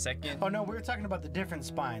from a second Oh no, we were talking about the different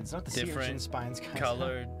spines, not the sea urchin different spines. Guys.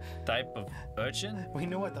 colored type of urchin? We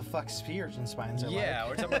know what the fuck sea urchin spines are Yeah, like.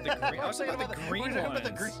 we're talking about the green. I was talking about the green We're ones. talking about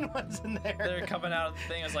the green ones in there. They're coming out of the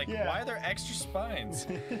thing. I was like, Yeah. why are there extra spines?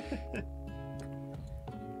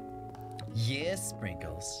 Yes,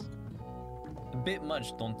 Sprinkles. A bit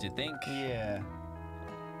much, don't you think? Yeah.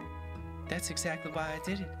 That's exactly why I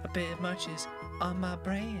did it. A bit much is on my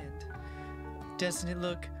brand. Doesn't it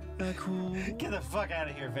look cool? Get the fuck out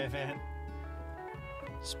of here, Vivan.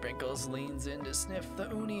 Sprinkles leans in to sniff the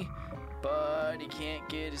uni, but he can't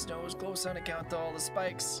get his nose close on account of all the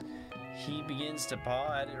spikes. He begins to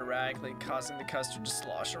paw at it erratically, causing the custard to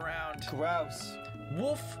slosh around. Gross.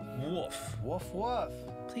 Woof, woof. Woof woof.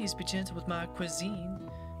 Please be gentle with my cuisine.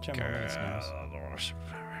 TenMoreMinutes knows.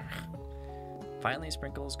 Finally,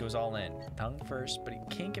 Sprinkles goes all in, tongue first, but he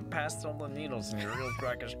can't get past all the needles, and he reels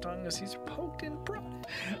back his tongue as he's poked and prodded.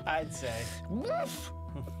 I'd say. Woof!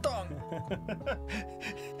 Tongue!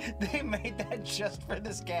 They made that just for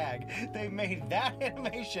this gag. They made that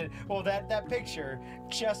animation, well, that picture,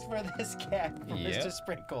 just for this gag for Yep. Mr.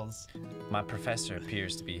 Sprinkles. My professor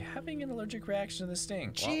appears to be having an allergic reaction to the sting.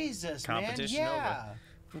 Well, Jesus, competition man, yeah.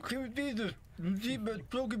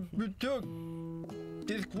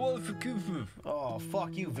 Disqualification. Oh,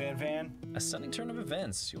 fuck you, Van. A stunning turn of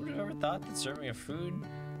events. Who would have ever thought that serving a food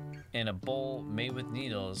in a bowl made with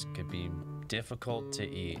needles could be difficult to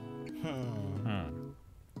eat?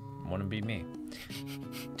 Wouldn't be me.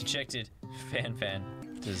 Dejected Fan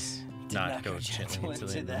does not go gently into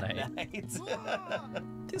the night.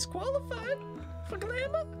 Disqualified for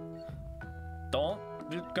glamour? Don't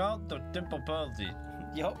discount the dimple penalty.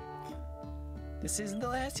 Yup. This isn't the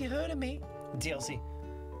last you heard of me. DLC.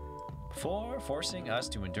 Before forcing us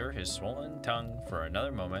to endure his swollen tongue for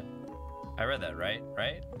another moment. I read that right?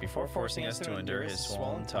 Before forcing us to endure his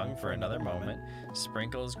swollen tongue for another moment,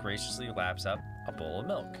 Sprinkles graciously laps up a bowl of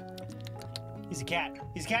milk. He's a cat.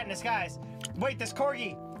 He's a cat in disguise. Wait, this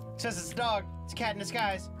corgi says it's a dog. It's a cat in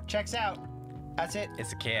disguise. Checks out. That's it.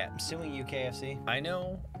 It's a cat. I'm suing you, KFC. I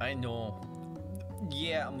know.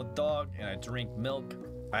 Yeah, I'm a dog and I drink milk.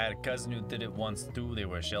 I had a cousin who did it once too. They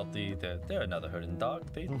were Sheltie. They're another herding dog.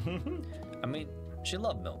 I mean, she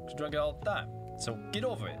loved milk. She drank it all the time. So get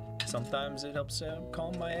over it. Sometimes it helps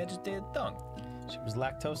calm my agitated tongue. She was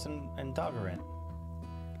lactose and doggerant.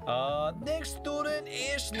 Next student,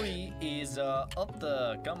 Ashley, is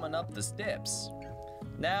coming up the steps.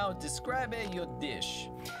 Now, describe your dish.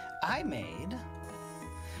 I made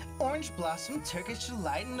orange blossom Turkish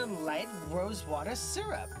delight and a light rosewater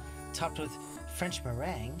syrup, topped with French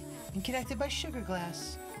meringue and connected by sugar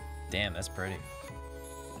glass. Damn, that's pretty.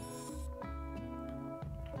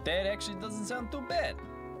 That actually doesn't sound too bad.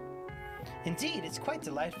 Indeed, it's quite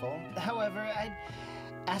delightful. However, I'd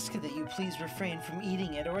ask that you please refrain from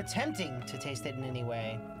eating it or attempting to taste it in any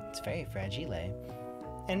way. It's very fragile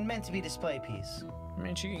and meant to be a display piece. I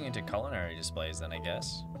mean, she can get into culinary displays then, I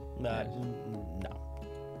guess. No.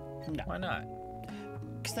 Why not?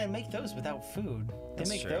 Because they make those without food. They That's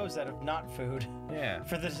make true. those out of not food Yeah.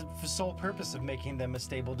 for the sole purpose of making them a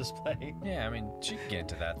stable display. Yeah, I mean, she can get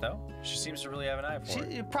into that, though. She seems to really have an eye for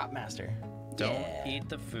it. Prop master. Don't Yeah. eat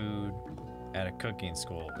the food at a cooking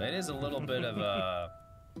school. That is a little bit of a...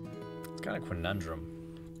 It's kind of conundrum.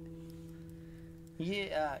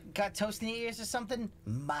 Yeah, got toast in your ears or something?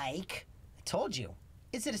 Mike, I told you.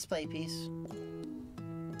 It's a display piece.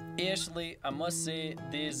 Ashley, I must say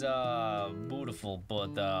this beautiful,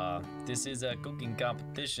 but this is a cooking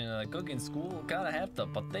competition. A cooking school kind of have to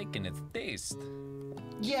partake in its taste.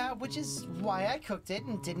 Yeah, which is why I cooked it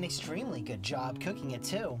and did an extremely good job cooking it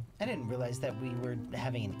too. I didn't realize that we were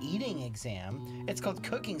having an eating exam. It's called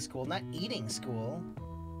cooking school, not eating school.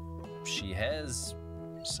 She has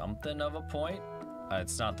something of a point.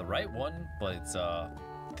 It's not the right one, but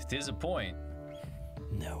it is a point.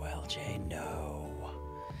 No, LJ, no.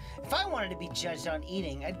 If I wanted to be judged on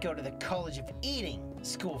eating, I'd go to the College of Eating,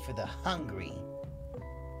 School for the Hungry.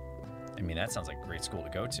 I mean, that sounds like a great school to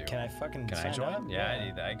go to. Can I fucking Can I sign join? up?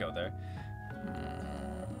 Yeah, I go there.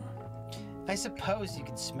 I suppose you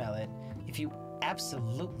could smell it if you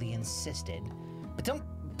absolutely insisted. But don't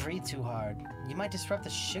breathe too hard. You might disrupt the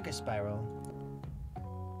sugar spiral.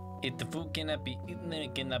 If the food cannot be eaten,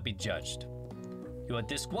 it cannot be judged. You are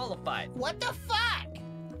disqualified. What the fuck?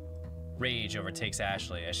 Rage overtakes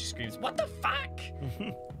Ashley as she screams, "What the fuck?"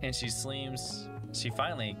 And she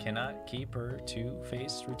finally cannot keep her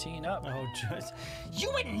two-faced routine up. Oh, just...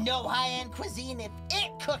 You wouldn't know high-end cuisine if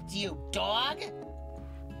it cooked you, dog!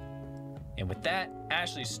 And with that,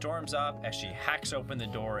 Ashley storms off as she hacks open the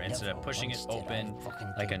door instead of pushing it open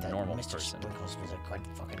like a normal person.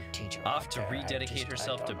 Off to rededicate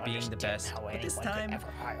herself to being the best, but this time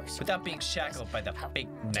without being shackled by the fake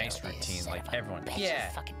nice routine like everyone. Yeah,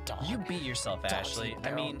 you be yourself, Ashley.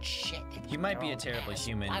 I mean, you might be a terrible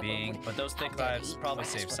human being, but those thick lives probably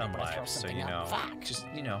save some lives, so just.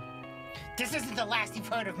 This isn't the last you've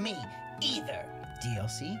heard of me, either.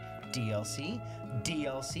 DLC? DLC?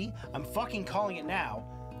 DLC? I'm fucking calling it now.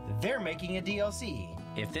 They're making a DLC.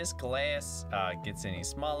 If this glass gets any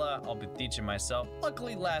smaller, I'll be teaching myself.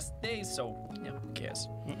 Luckily last day, so, who cares?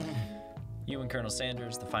 You and Colonel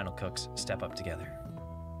Sanders, the final cooks, step up together.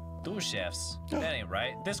 2 chefs, that ain't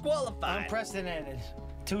right. Disqualified! Unprecedented.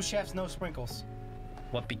 2 chefs, no sprinkles.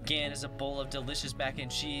 What began as a bowl of delicious mac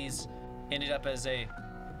and cheese ended up as a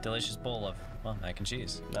delicious bowl of, well, mac and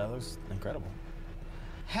cheese. That looks incredible.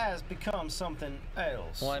 Has become something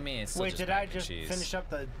else. Well, I mean, it's still Wait, just did mac I and just cheese. finish up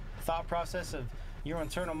the thought process of your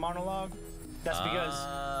internal monologue? That's because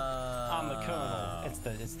I'm the colonel.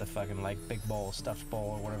 It's the fucking like big bowl, stuffed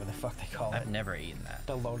bowl, or whatever the fuck they call I've it. never eaten that.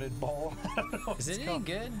 The loaded bowl. I don't know what Is it's it any called.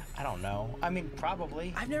 good? I don't know. I mean,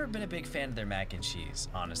 probably. I've never been a big fan of their mac and cheese,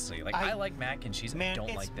 honestly. Like, I like mac and cheese, Man, I don't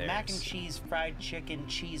it's like theirs. mac and cheese, fried chicken,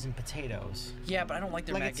 cheese, and potatoes. Yeah, but I don't like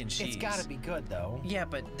their mac and cheese. It's gotta be good though. Yeah,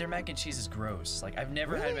 but their mac and cheese is gross. Like, I've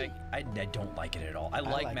never had Really? I don't like it at all. I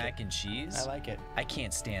like mac and cheese. I like it. I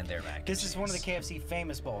can't stand their mac and cheese. This is one of the KFC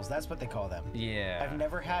famous bowls. That's what they call them. Yeah. I've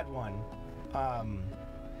never had one.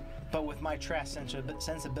 But with my trash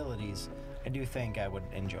sensibilities, I do think I would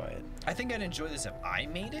enjoy it. I think I'd enjoy this if I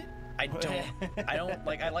made it. I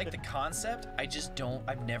like the concept.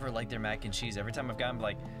 I've never liked their mac and cheese. Every time I've gotten,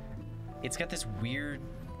 like, it's got this weird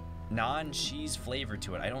non-cheese flavor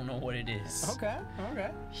to it. I don't know what it is. Okay.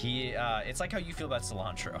 It's like how you feel about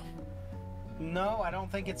cilantro. No, I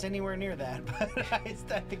don't think it's anywhere near that, but I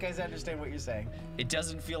think I understand what you're saying. It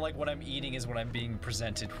doesn't feel like what I'm eating is what I'm being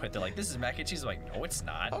presented with. They're like, this is mac and cheese. I'm like, no, it's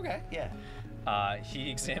not. Okay, yeah.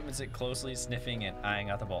 He examines it closely, sniffing and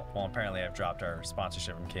eyeing out the bowl. Well, apparently I've dropped our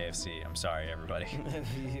sponsorship from KFC. I'm sorry, everybody.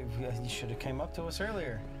 You should have came up to us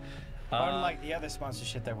earlier. Unlike the other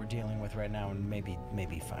sponsorship that we're dealing with right now and maybe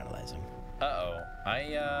finalizing. Uh-oh.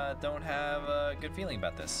 I don't have a good feeling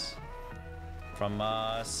about this. From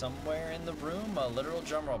somewhere in the room, a literal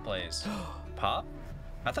drumroll plays. Pop?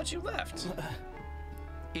 I thought you left.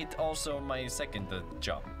 It also my second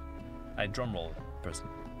job. I drumroll person.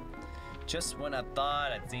 Just when I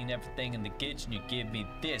thought I'd seen everything in the kitchen, you give me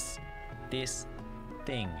this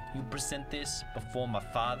thing. You present this before my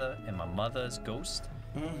father and my mother's ghost.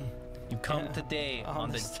 You come today on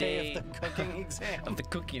the day of the cooking exam. of the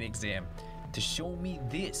cooking exam to show me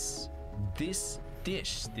this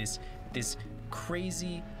dish, this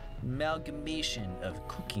crazy amalgamation of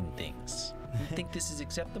cooking things. You think this is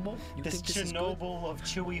acceptable? You This think this is good? Chernobyl of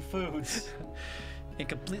chewy foods. It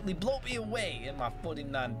completely blew me away, and my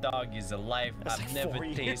 49 dog is a life That's I've like never 4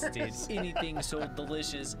 tasted years. anything so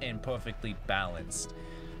delicious and perfectly balanced.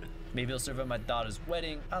 Maybe I'll serve at my daughter's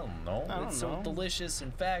wedding. I don't know. I don't It's so know. delicious.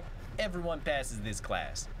 In fact, everyone passes this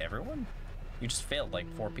class. Everyone? You just failed like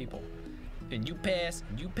 4 people. And you pass,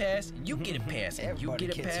 and you pass, and you get a pass, and you Everybody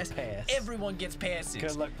get a gets pass. a pass. Everyone gets passes.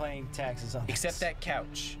 Good luck paying taxes on Except this. that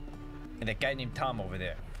couch. And that guy named Tom over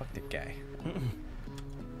there. Fuck that guy.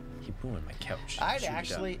 He ruined my couch. I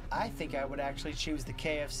think I would actually choose the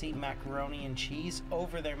KFC macaroni and cheese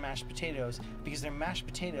over their mashed potatoes because their mashed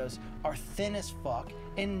potatoes are thin as fuck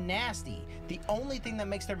and nasty. The only thing that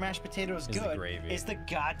makes their mashed potatoes Is the good gravy. is the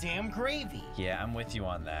goddamn gravy. Yeah, I'm with you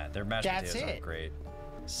on that. Their mashed That's potatoes it. aren't great.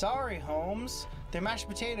 Sorry, Holmes. Their mashed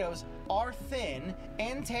potatoes are thin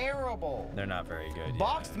and terrible. They're not very good.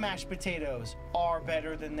 Boxed yeah. mashed potatoes are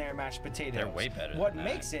better than their mashed potatoes. They're way better What than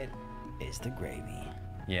that. makes it is the gravy.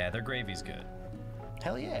 Yeah, their gravy's good.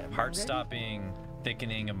 Hell yeah. Heart stopping,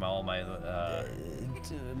 thickening of all my.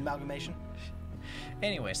 Amalgamation.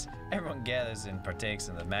 Anyways, everyone gathers and partakes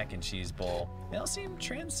in the mac and cheese bowl. They all seem to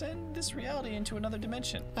transcend this reality into another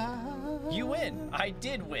dimension. You win. I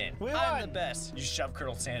did win. I'm the best. You shove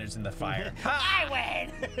Colonel Sanders in the fire. I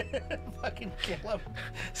win! Fucking kill him.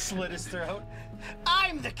 Slit his throat.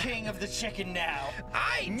 I'm the king of the chicken now.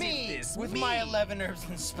 Me, did this. With my 11 herbs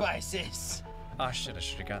and spices. Oh shit, I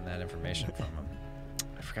should have gotten that information from him.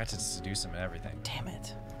 I forgot to seduce him and everything. Damn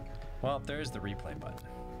it. Well, there's the replay button.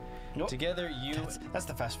 Nope. Together, you... That's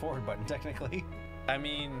the fast forward button, technically. I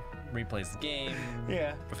mean, replays the game.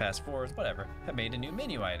 Yeah. Fast forwards, whatever. Have made a new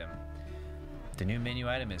menu item. The new menu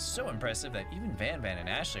item is so impressive that even Van Van and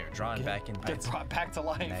Ashley are drawn back in by They're its brought back to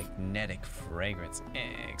life. magnetic fragrance,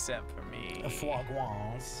 except for me. A foie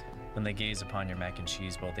gras. When they gaze upon your mac and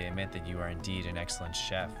cheese bowl, they admit that you are indeed an excellent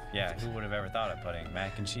chef. Yeah, who would have ever thought of putting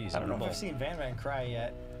mac and cheese I on don't a know bowl? if I've seen Van Van cry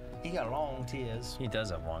yet. He got long tears. He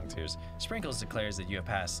does have long tears. Sprinkles declares that you have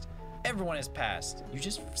passed. Everyone has passed. You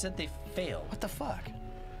just said they failed. What the fuck?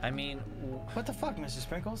 I mean, What the fuck, Mr.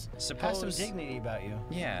 Sprinkles? Have Suppose- some dignity about you.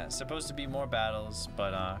 yeah, supposed to be more battles,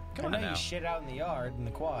 but come I on know now. you shit out in the yard in the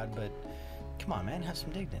quad, but come on, man, have some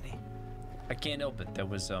dignity. I can't help it. There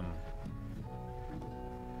was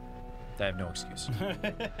I have no excuse.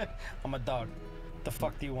 I'm a dog. The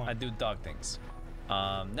fuck do you want? I do dog things.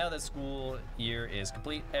 Now that school year is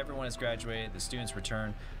complete, everyone has graduated, the students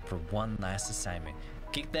return for one last assignment.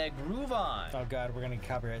 Kick that groove on! Oh god, we're gonna get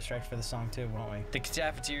copyright strike for the song too, won't we? The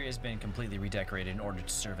cafeteria has been completely redecorated in order to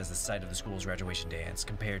serve as the site of the school's graduation dance,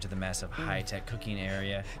 compared to the massive high-tech cooking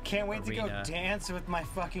area. Can't wait to go arena. dance with my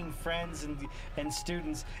fucking friends and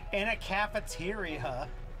students in a cafeteria.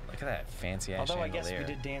 Look at that fancy ass Although I guess chandelier.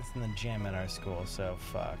 we did dance in the gym at our school, so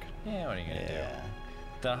fuck. Yeah, what are you gonna Yeah.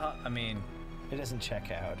 do? I mean, It doesn't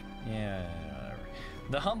check out. yeah, whatever.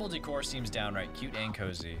 The humble decor seems downright cute and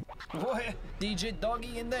cozy. What? DJ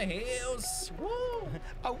Doggy in the house! Woo!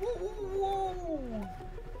 Oh, woo, woo, woo.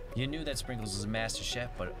 You knew that Sprinkles was a master chef,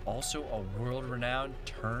 but also a world-renowned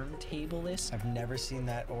turntablist? I've never seen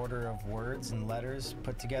that order of words and letters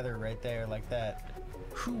put together right there like that.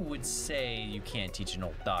 Who would say you can't teach an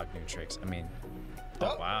old dog new tricks? I mean,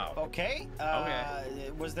 oh wow. Okay.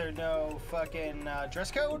 Was there no fucking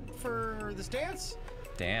dress code for this dance?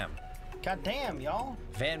 Damn. God damn, y'all.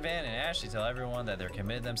 Van Van and Ashley tell everyone that they're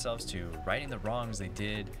committed themselves to righting the wrongs they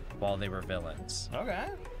did while they were villains. Okay.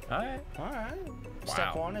 Alright. All right. Wow.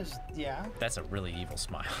 Step one is, yeah. That's a really evil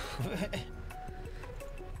smile.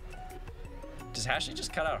 Does Ashley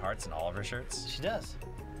just cut out hearts in all of her shirts? She does.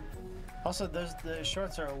 Also, the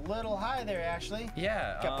shorts are a little high there, Ashley.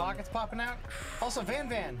 Yeah. Got pockets popping out. Also, Van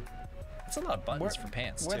Van. That's a lot of buttons for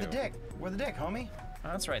pants, Where too. the dick? Where the dick, homie? Oh,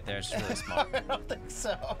 that's right there. It's just really small. I don't think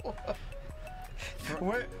so.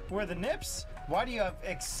 Where the nips? Why do you have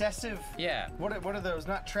excessive? Yeah. What are those?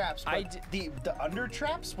 Not traps. But the under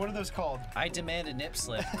traps. What are those called? I demand a nip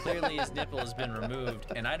slip. Clearly his nipple has been removed,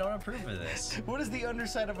 and I don't approve of this. What is the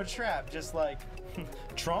underside of a trap? Just like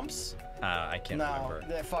trumps? I can't remember.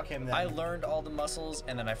 No, fuck him then. I learned all the muscles,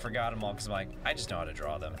 and then I forgot them all because I'm like, I just know how to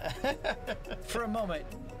draw them. For a moment,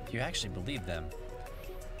 you actually believed them.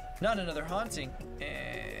 Not another haunting.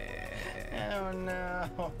 Oh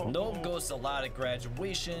no. No ghosts allowed at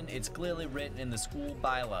graduation. It's clearly written in the school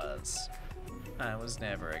bylaws. I was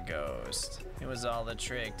never a ghost. It was all a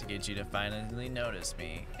trick to get you to finally notice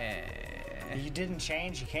me. You didn't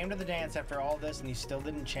change. You came to the dance after all this, and you still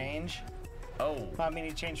didn't change. Oh. Well, I mean,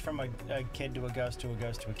 you changed from a kid to a ghost to a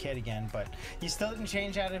ghost to a kid again, but you still didn't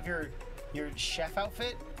change out of your chef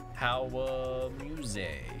outfit. How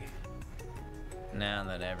music? Now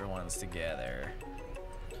that everyone's together.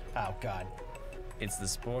 Oh God. It's the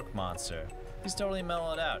spork monster. He's totally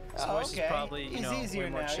mellowed out. His Oh, voice okay. is probably, He's way easier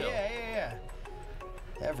more now. chill. Yeah.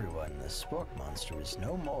 Everyone, the spork monster is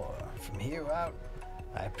no more. From here out,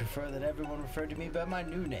 I prefer that everyone refer to me by my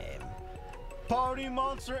new name. Party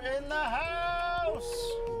monster in the house!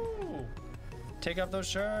 Ooh. Take off those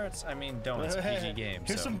shirts. I mean, don't. It's a PG game.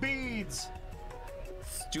 Here's so. some beads.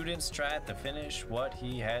 Students tried to finish what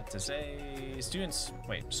he had to say.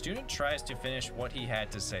 Student tries to finish what he had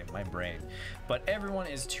to say. My brain. But everyone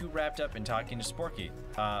is too wrapped up in talking to Sporky.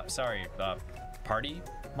 Party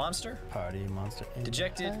monster? Party monster in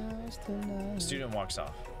Dejected. the house tonight. Student walks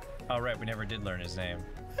off. Oh, right, we never did learn his name.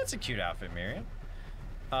 That's a cute outfit, Miriam.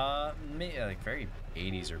 Like very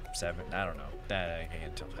 80s or 70s. I don't know. That I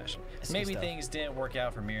can't tell fashion. Maybe things didn't work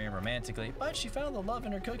out for Miriam romantically, but she found the love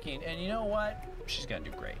in her cooking, and you know what? She's gonna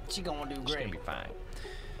do great. She's gonna do She's great. gonna be fine.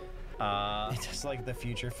 It's just like the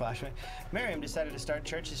future flashback. Miriam decided to start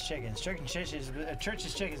Church's Chickens.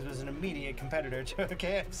 Church's Chickens was an immediate competitor to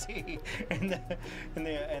KFC in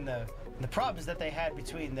the The problems that they had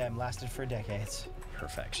between them lasted for decades.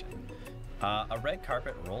 Perfection. A red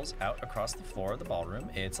carpet rolls out across the floor of the ballroom.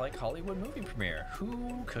 It's like Hollywood movie premiere.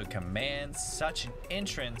 Who could command such an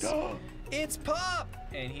entrance? It's Pop!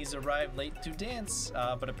 And he's arrived late to dance,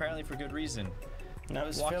 but apparently for good reason. I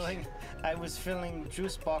was filling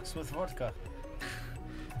juice box with vodka.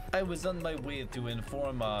 I was on my way to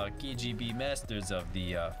inform KGB masters of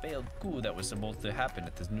the failed coup that was supposed to happen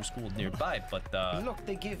at this new school nearby, but Look,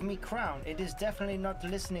 they give me crown. It is definitely not the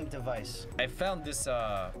listening device. I found this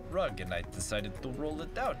rug and I decided to roll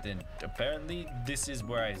it out, and apparently this is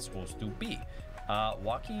where I'm supposed to be.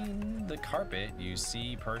 Walking the carpet, you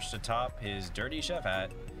see perched atop his dirty chef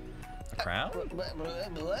hat a crown?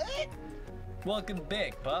 What? Welcome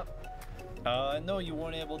back, Pop. I know you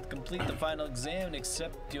weren't able to complete the final exam and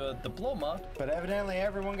accept your diploma. But evidently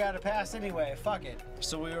everyone got a pass anyway. Fuck it.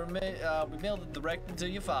 So we mailed it directly to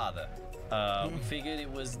your father. We figured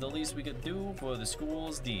it was the least we could do for the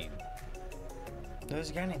school's dean. There's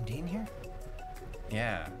a guy named Dean here?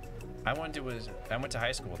 Yeah. I went to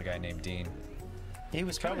high school with a guy named Dean. He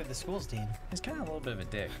was probably the school's dean. He's kind of a little bit of a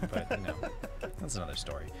dick, but you know, that's another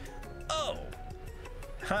story. Oh!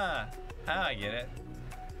 Ha! I get it.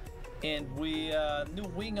 And we new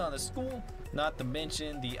wing on the school, not to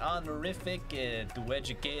mention the honorific to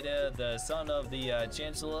educator, the son of the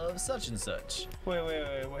chancellor of such and such. Wait.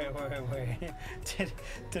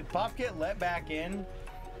 Did Pop get let back in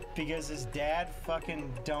because his dad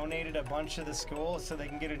fucking donated a bunch to the school so they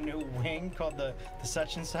can get a new wing called the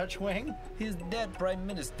such and such wing? His dad prime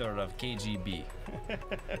minister of KGB.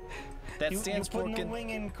 That stands you for put a wing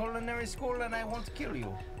in culinary school and I want to kill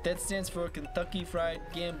you. That stands for Kentucky Fried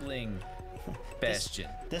Gambling Bastion.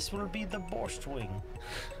 This will be the Borscht wing.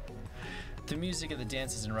 The music of the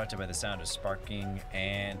dance is interrupted by the sound of sparking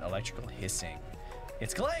and electrical hissing.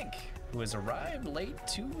 It's Clank, who has arrived late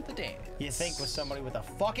to the dance. You think with somebody with a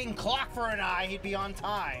fucking clock for an eye, he'd be on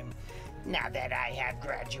time. Now that I have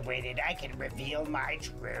graduated, I can reveal my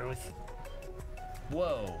truth.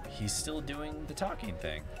 Whoa, he's still doing the talking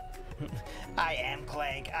thing. I am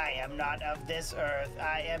Clank. I am not of this earth.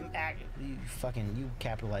 I am You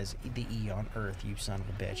capitalize the E on Earth, you son of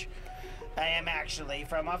a bitch. I am actually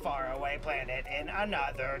from a faraway planet in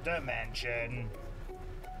another dimension.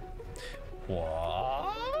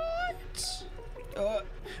 What? What?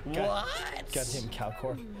 Goddamn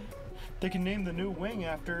Calcorp. They can name the new wing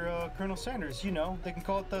after Colonel Sanders. You know, they can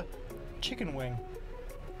call it the chicken wing.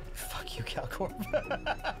 Fuck you, Calcorp.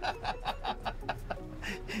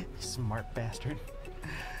 Smart bastard.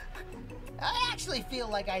 I actually feel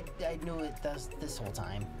like I knew it this whole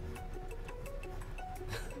time.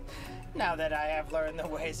 Now that I have learned the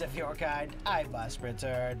ways of your kind, I must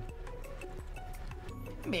return.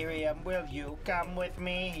 Miriam, will you come with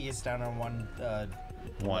me? He's down on one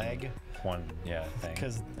leg. One, yeah, thing.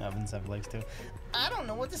 Because ovens have legs too. I don't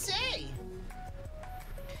know what to say.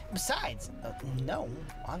 Besides, no,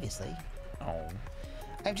 obviously. Oh.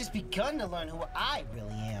 I've just begun to learn who I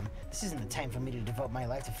really am. This isn't the time for me to devote my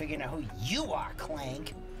life to figuring out who you are,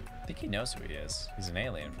 Clank. I think he knows who he is. He's an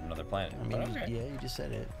alien from another planet. I mean, but okay. yeah, you just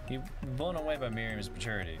said it. You're blown away by Miriam's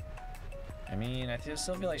maturity. I mean, I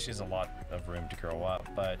still feel like she has a lot of room to grow up,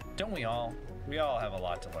 but don't we all? We all have a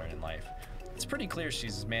lot to learn in life. It's pretty clear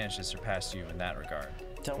she's managed to surpass you in that regard.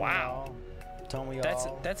 Don't we all? Don't we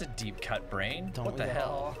all? That's a deep cut, brain. Don't what we the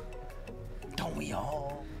hell? Don't we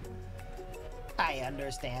all? I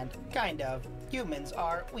understand. Kind of. Humans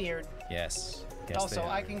are weird. Yes. Also,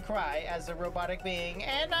 I can cry as a robotic being,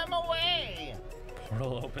 and I'm away!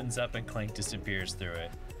 Portal opens up and Clank disappears through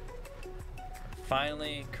it.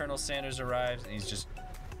 Finally, Colonel Sanders arrives and he's just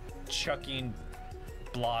chucking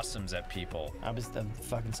blossoms at people. I'm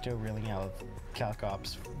fucking still reeling out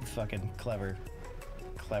Calcop's fucking clever.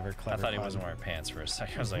 I thought he wasn't wearing pants for a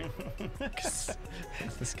second. I was like,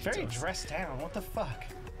 this very dressed down. What the fuck?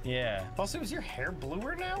 Yeah. Also, is your hair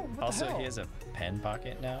bluer now? What also, the hell? he has a pen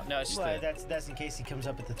pocket now. No, it's just well, that's in case he comes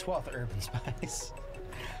up at the 12th Urban Spice.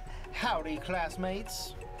 Howdy,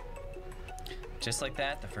 classmates. Just like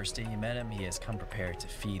that, the first day you met him, he has come prepared to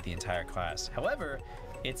feed the entire class. However,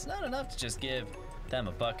 it's not enough to just give them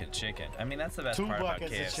a bucket of chicken. I mean, that's the best part about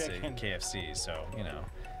KFC, so, you know.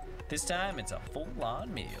 This time, it's a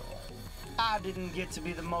full-on meal. I didn't get to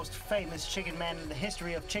be the most famous chicken man in the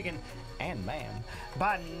history of chicken and man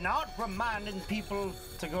by not reminding people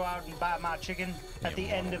to go out and buy my chicken at the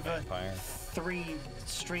end of a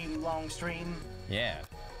 3-stream long stream. Yeah.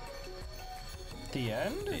 The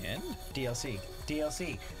end? The end? DLC.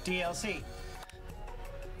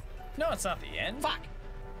 No, it's not the end. Fuck!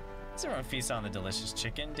 As everyone feasts on the delicious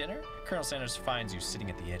chicken dinner, Colonel Sanders finds you sitting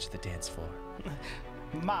at the edge of the dance floor.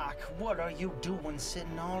 Mark, what are you doing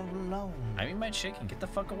sitting all alone? I mean, my chicken, get the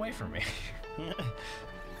fuck away from me.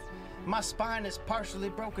 My spine is partially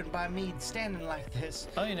broken by me standing like this.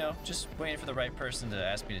 Oh, you know, just waiting for the right person to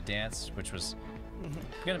ask me to dance, which was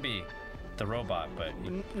gonna be the robot, but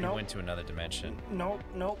he Nope. went to another dimension. Nope.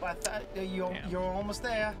 I thought you're almost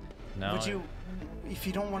there. No. Would you, if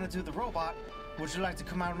you don't want to do the robot, would you like to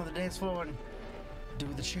come out on the dance floor and do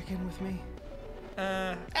the chicken with me?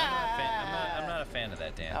 I'm not a fan of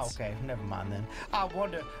that dance. Okay, never mind then. I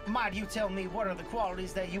wonder, might you tell me what are the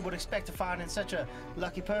qualities that you would expect to find in such a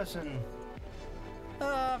lucky person?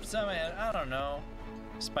 Off the top of my head, I don't know.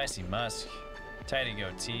 Spicy musk, tidy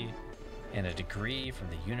goatee, and a degree from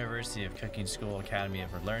the University of Cooking School Academy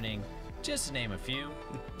of Learning, just to name a few.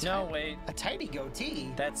 No, wait. A tidy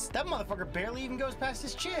goatee? That That's motherfucker barely even goes past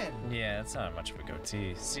his chin. yeah, that's not much of a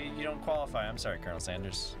goatee. See, you don't qualify. I'm sorry, Colonel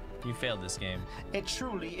Sanders. You failed this game. It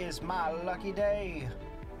truly is my lucky day.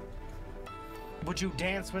 Would you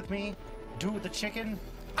dance with me? Do the chicken?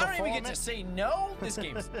 I don't even Perform get to it? say no. This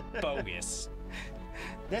game's bogus.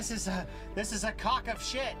 This is a cock of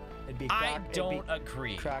shit. It'd be I crock, don't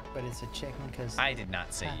agree. Crock, but it's a chicken because I did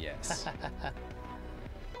not say yes.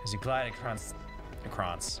 As you glide across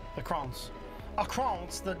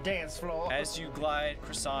the dance floor. As you glide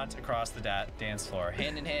croissant across the dance floor,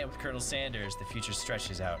 hand in hand with Colonel Sanders, the future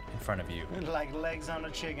stretches out in front of you. Like legs on a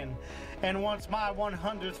chicken. And once my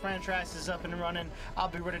 100th franchise is up and running, I'll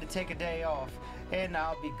be ready to take a day off. And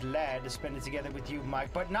I'll be glad to spend it together with you,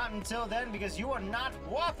 Mike. But not until then, because you are not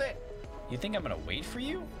worth it. You think I'm gonna wait for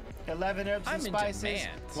you? 11 herbs and I'm in spices,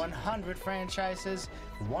 demand. 100 franchises,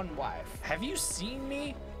 one wife. Have you seen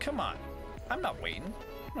me? Come on. I'm not waiting.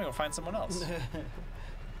 I'm gonna go find someone else.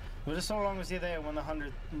 Well, just so long as you're there when the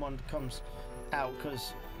 100th one comes out,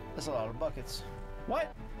 because that's a lot of buckets.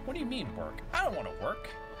 What? What do you mean work? I don't want to work.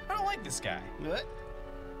 I don't like this guy. What?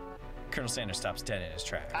 Colonel Sanders stops dead in his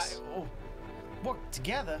tracks. Work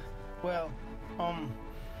together? Well,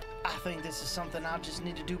 I think this is something I just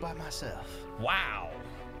need to do by myself. Wow.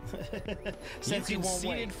 Since you you won't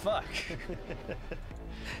conceited wait. fuck.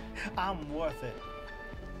 I'm worth it.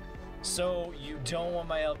 So you don't want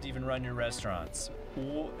my help to even run your restaurants?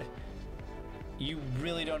 You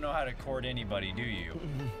really don't know how to court anybody, do you?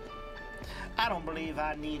 I don't believe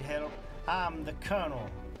I need help. I'm the colonel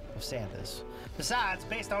of Santas. Besides,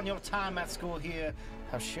 based on your time at school here,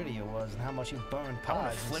 how shitty it was and how much you burned I wanna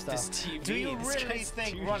pies and flip stuff. this TV. Do you This really guy's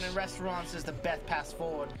think douche. running restaurants is the best path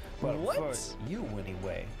forward? Well, What? for you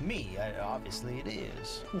anyway. Me, obviously it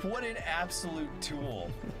is. What an absolute tool.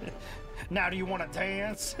 Now do you want to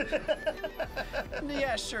dance?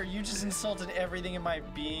 Yeah, sure, you just insulted everything in my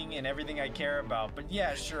being and everything I care about, but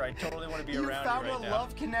yeah, sure, I totally want to be You around found you right a now.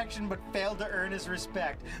 love connection but failed to earn his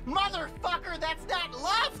respect. Motherfucker, that's not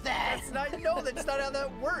love then! That's not how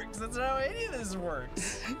that works. That's not how any of this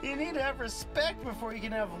works. You need to have respect before you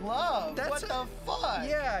can have love. That's What the fuck?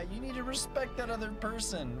 Yeah, you need to respect that other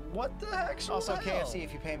person. What the heck? Also, KFC,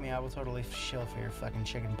 if you pay me, I will totally shill for your fucking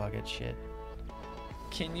chicken bucket shit.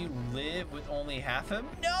 Can you live with only half him?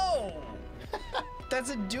 No! That's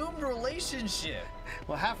a doomed relationship.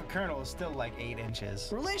 Well, half a kernel is still like 8 inches.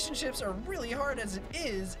 Relationships are really hard as it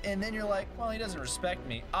is, and then you're like, well, he doesn't respect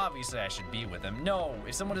me. Obviously, I should be with him. No,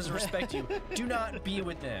 if someone doesn't respect you, do not be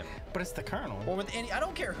with them. But it's the kernel. Or with any, I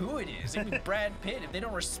don't care who it is. It could be Brad Pitt. If they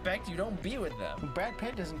don't respect you, don't be with them. Brad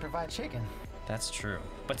Pitt doesn't provide chicken. That's true.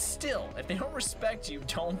 But still, if they don't respect you,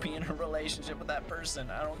 don't be in a relationship with that person.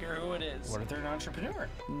 I don't care who it is. What if they're an entrepreneur?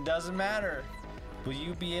 Doesn't matter. Will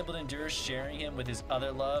you be able to endure sharing him with his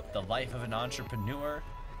other love, the life of an entrepreneur?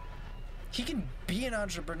 He can be an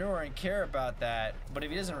entrepreneur and care about that, but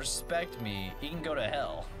if he doesn't respect me, he can go to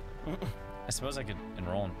hell. I suppose I could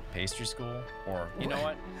enroll in pastry school, or you know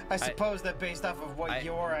what? I suppose that based off of what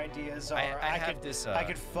your ideas are, I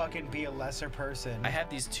could fucking be a lesser person. I have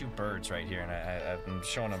these two birds right here, and I'm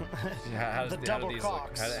showing them. How The do double these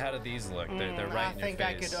cocks. look? How do these look? They're right I in think your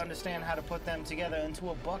I face. could understand how to put them together into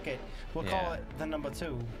a bucket. We'll call Yeah. it the number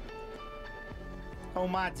 2. Oh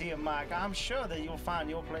my dear Mike, I'm sure that you'll find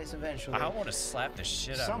your place eventually. I want to slap the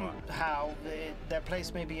shit out of him. Somehow, that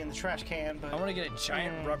place may be in the trash can, but I want to get a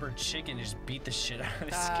giant rubber chicken and just beat the shit out of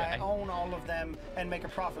this I guy. own all of them and make a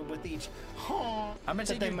profit with each. I'm gonna that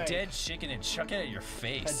take they your make. dead chicken and chuck it at your A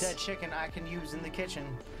face. dead chicken I can use in the kitchen.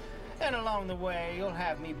 And along the way, you'll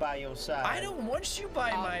have me by your side. I don't want you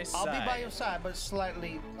by my side. I'll be by your side, but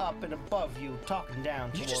slightly up and above you, talking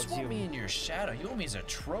down You towards just want me in your shadow. You want me as a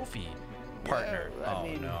trophy partner. Well, I Oh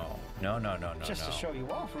mean, no. No. Just to show you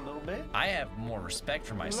off a little bit. I have more respect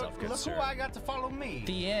for myself, good Look sir. who I got to follow me.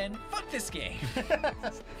 The end. Fuck this game.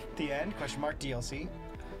 The end? Question mark DLC.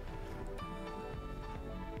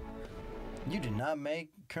 You did not make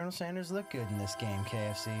Colonel Sanders look good in this game,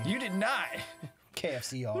 KFC. You did not. What a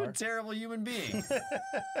KFCR. terrible human being.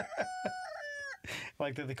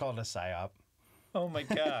 Like that they called it a Psyop. Oh my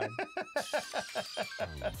god.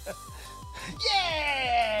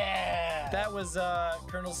 Yeah! That was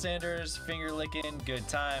Colonel Sanders, finger licking, good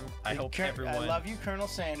time. I hope everyone. I love you, Colonel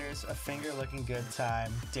Sanders. A finger looking good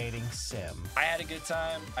time dating Sim. I had a good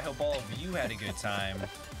time. I hope all of you had a good time.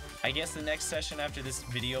 I guess the next session after this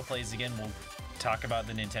video plays again, we'll talk about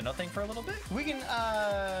the Nintendo thing for a little bit. We can,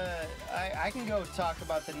 I can go talk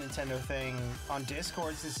about the Nintendo thing on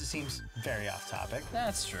Discord since it seems very off topic.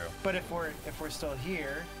 That's true. But if we're still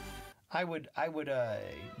here, I would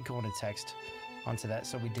go on a text onto that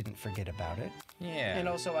so we didn't forget about it. Yeah. And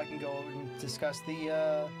also I can go and discuss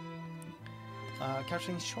the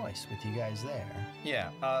Couching's Choice with you guys there.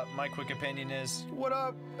 Yeah. My quick opinion is What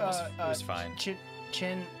up? it was fine. Chin.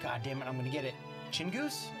 God damn it! I'm gonna get it.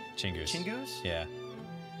 Chingoose. Chingoose. Chingoose. Yeah.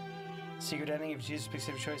 Secret ending. If Jesus picks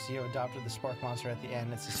every choice, you adopted the spark monster at the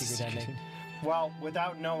end. It's a secret ending. Well,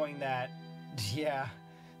 without knowing that, yeah,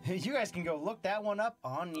 you guys can go look that one up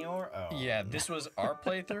on your own. Yeah, this was our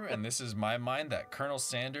playthrough, and this is my mind that Colonel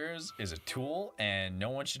Sanders is a tool, and no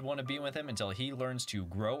one should want to be with him until he learns to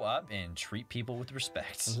grow up and treat people with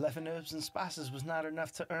respect. 11 herbs and spices was not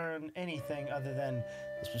enough to earn anything other than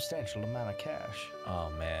a substantial amount of cash.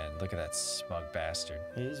 Oh man, look at that smug bastard.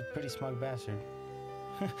 He is a pretty smug bastard.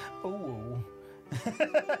 Ooh.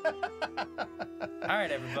 All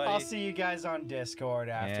right, everybody. I'll see you guys on Discord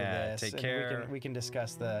after this. Take and care. We can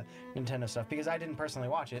discuss the Nintendo stuff because I didn't personally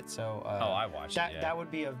watch it, so. I watched it. Yeah.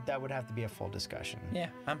 That would have to be a full discussion. Yeah,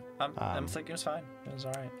 I'm thinking it was fine. It was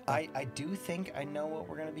all right. I do think I know what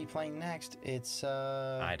we're gonna be playing next. It's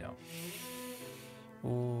I don't.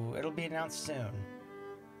 Ooh, it'll be announced soon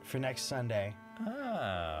for next Sunday.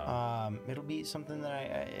 Oh. It'll be something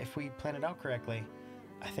that if we plan it out correctly,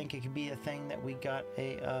 I think it could be a thing that we got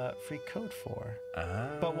a free code for.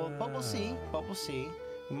 But we'll see. But we'll see.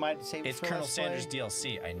 We might save it It's for Colonel Let's Sanders Play.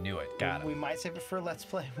 DLC. I knew it. Got We it. might save it for a Let's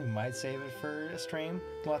Play. We might save it for a stream.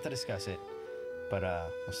 We'll have to discuss it. But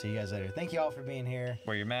we'll see you guys later. Thank you all for being here.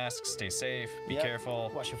 Wear your masks. Stay safe. Be Yep.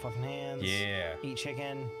 careful. Wash your fucking hands. Yeah. Eat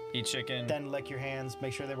chicken. Eat chicken. Then lick your hands.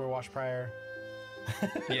 Make sure they were washed prior.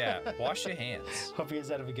 Yeah. Wash your hands. Hope you guys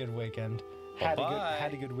have a good weekend. Bye-bye.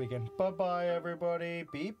 Had a good weekend. Bye-bye, everybody.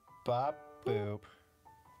 Beep, bop, boop.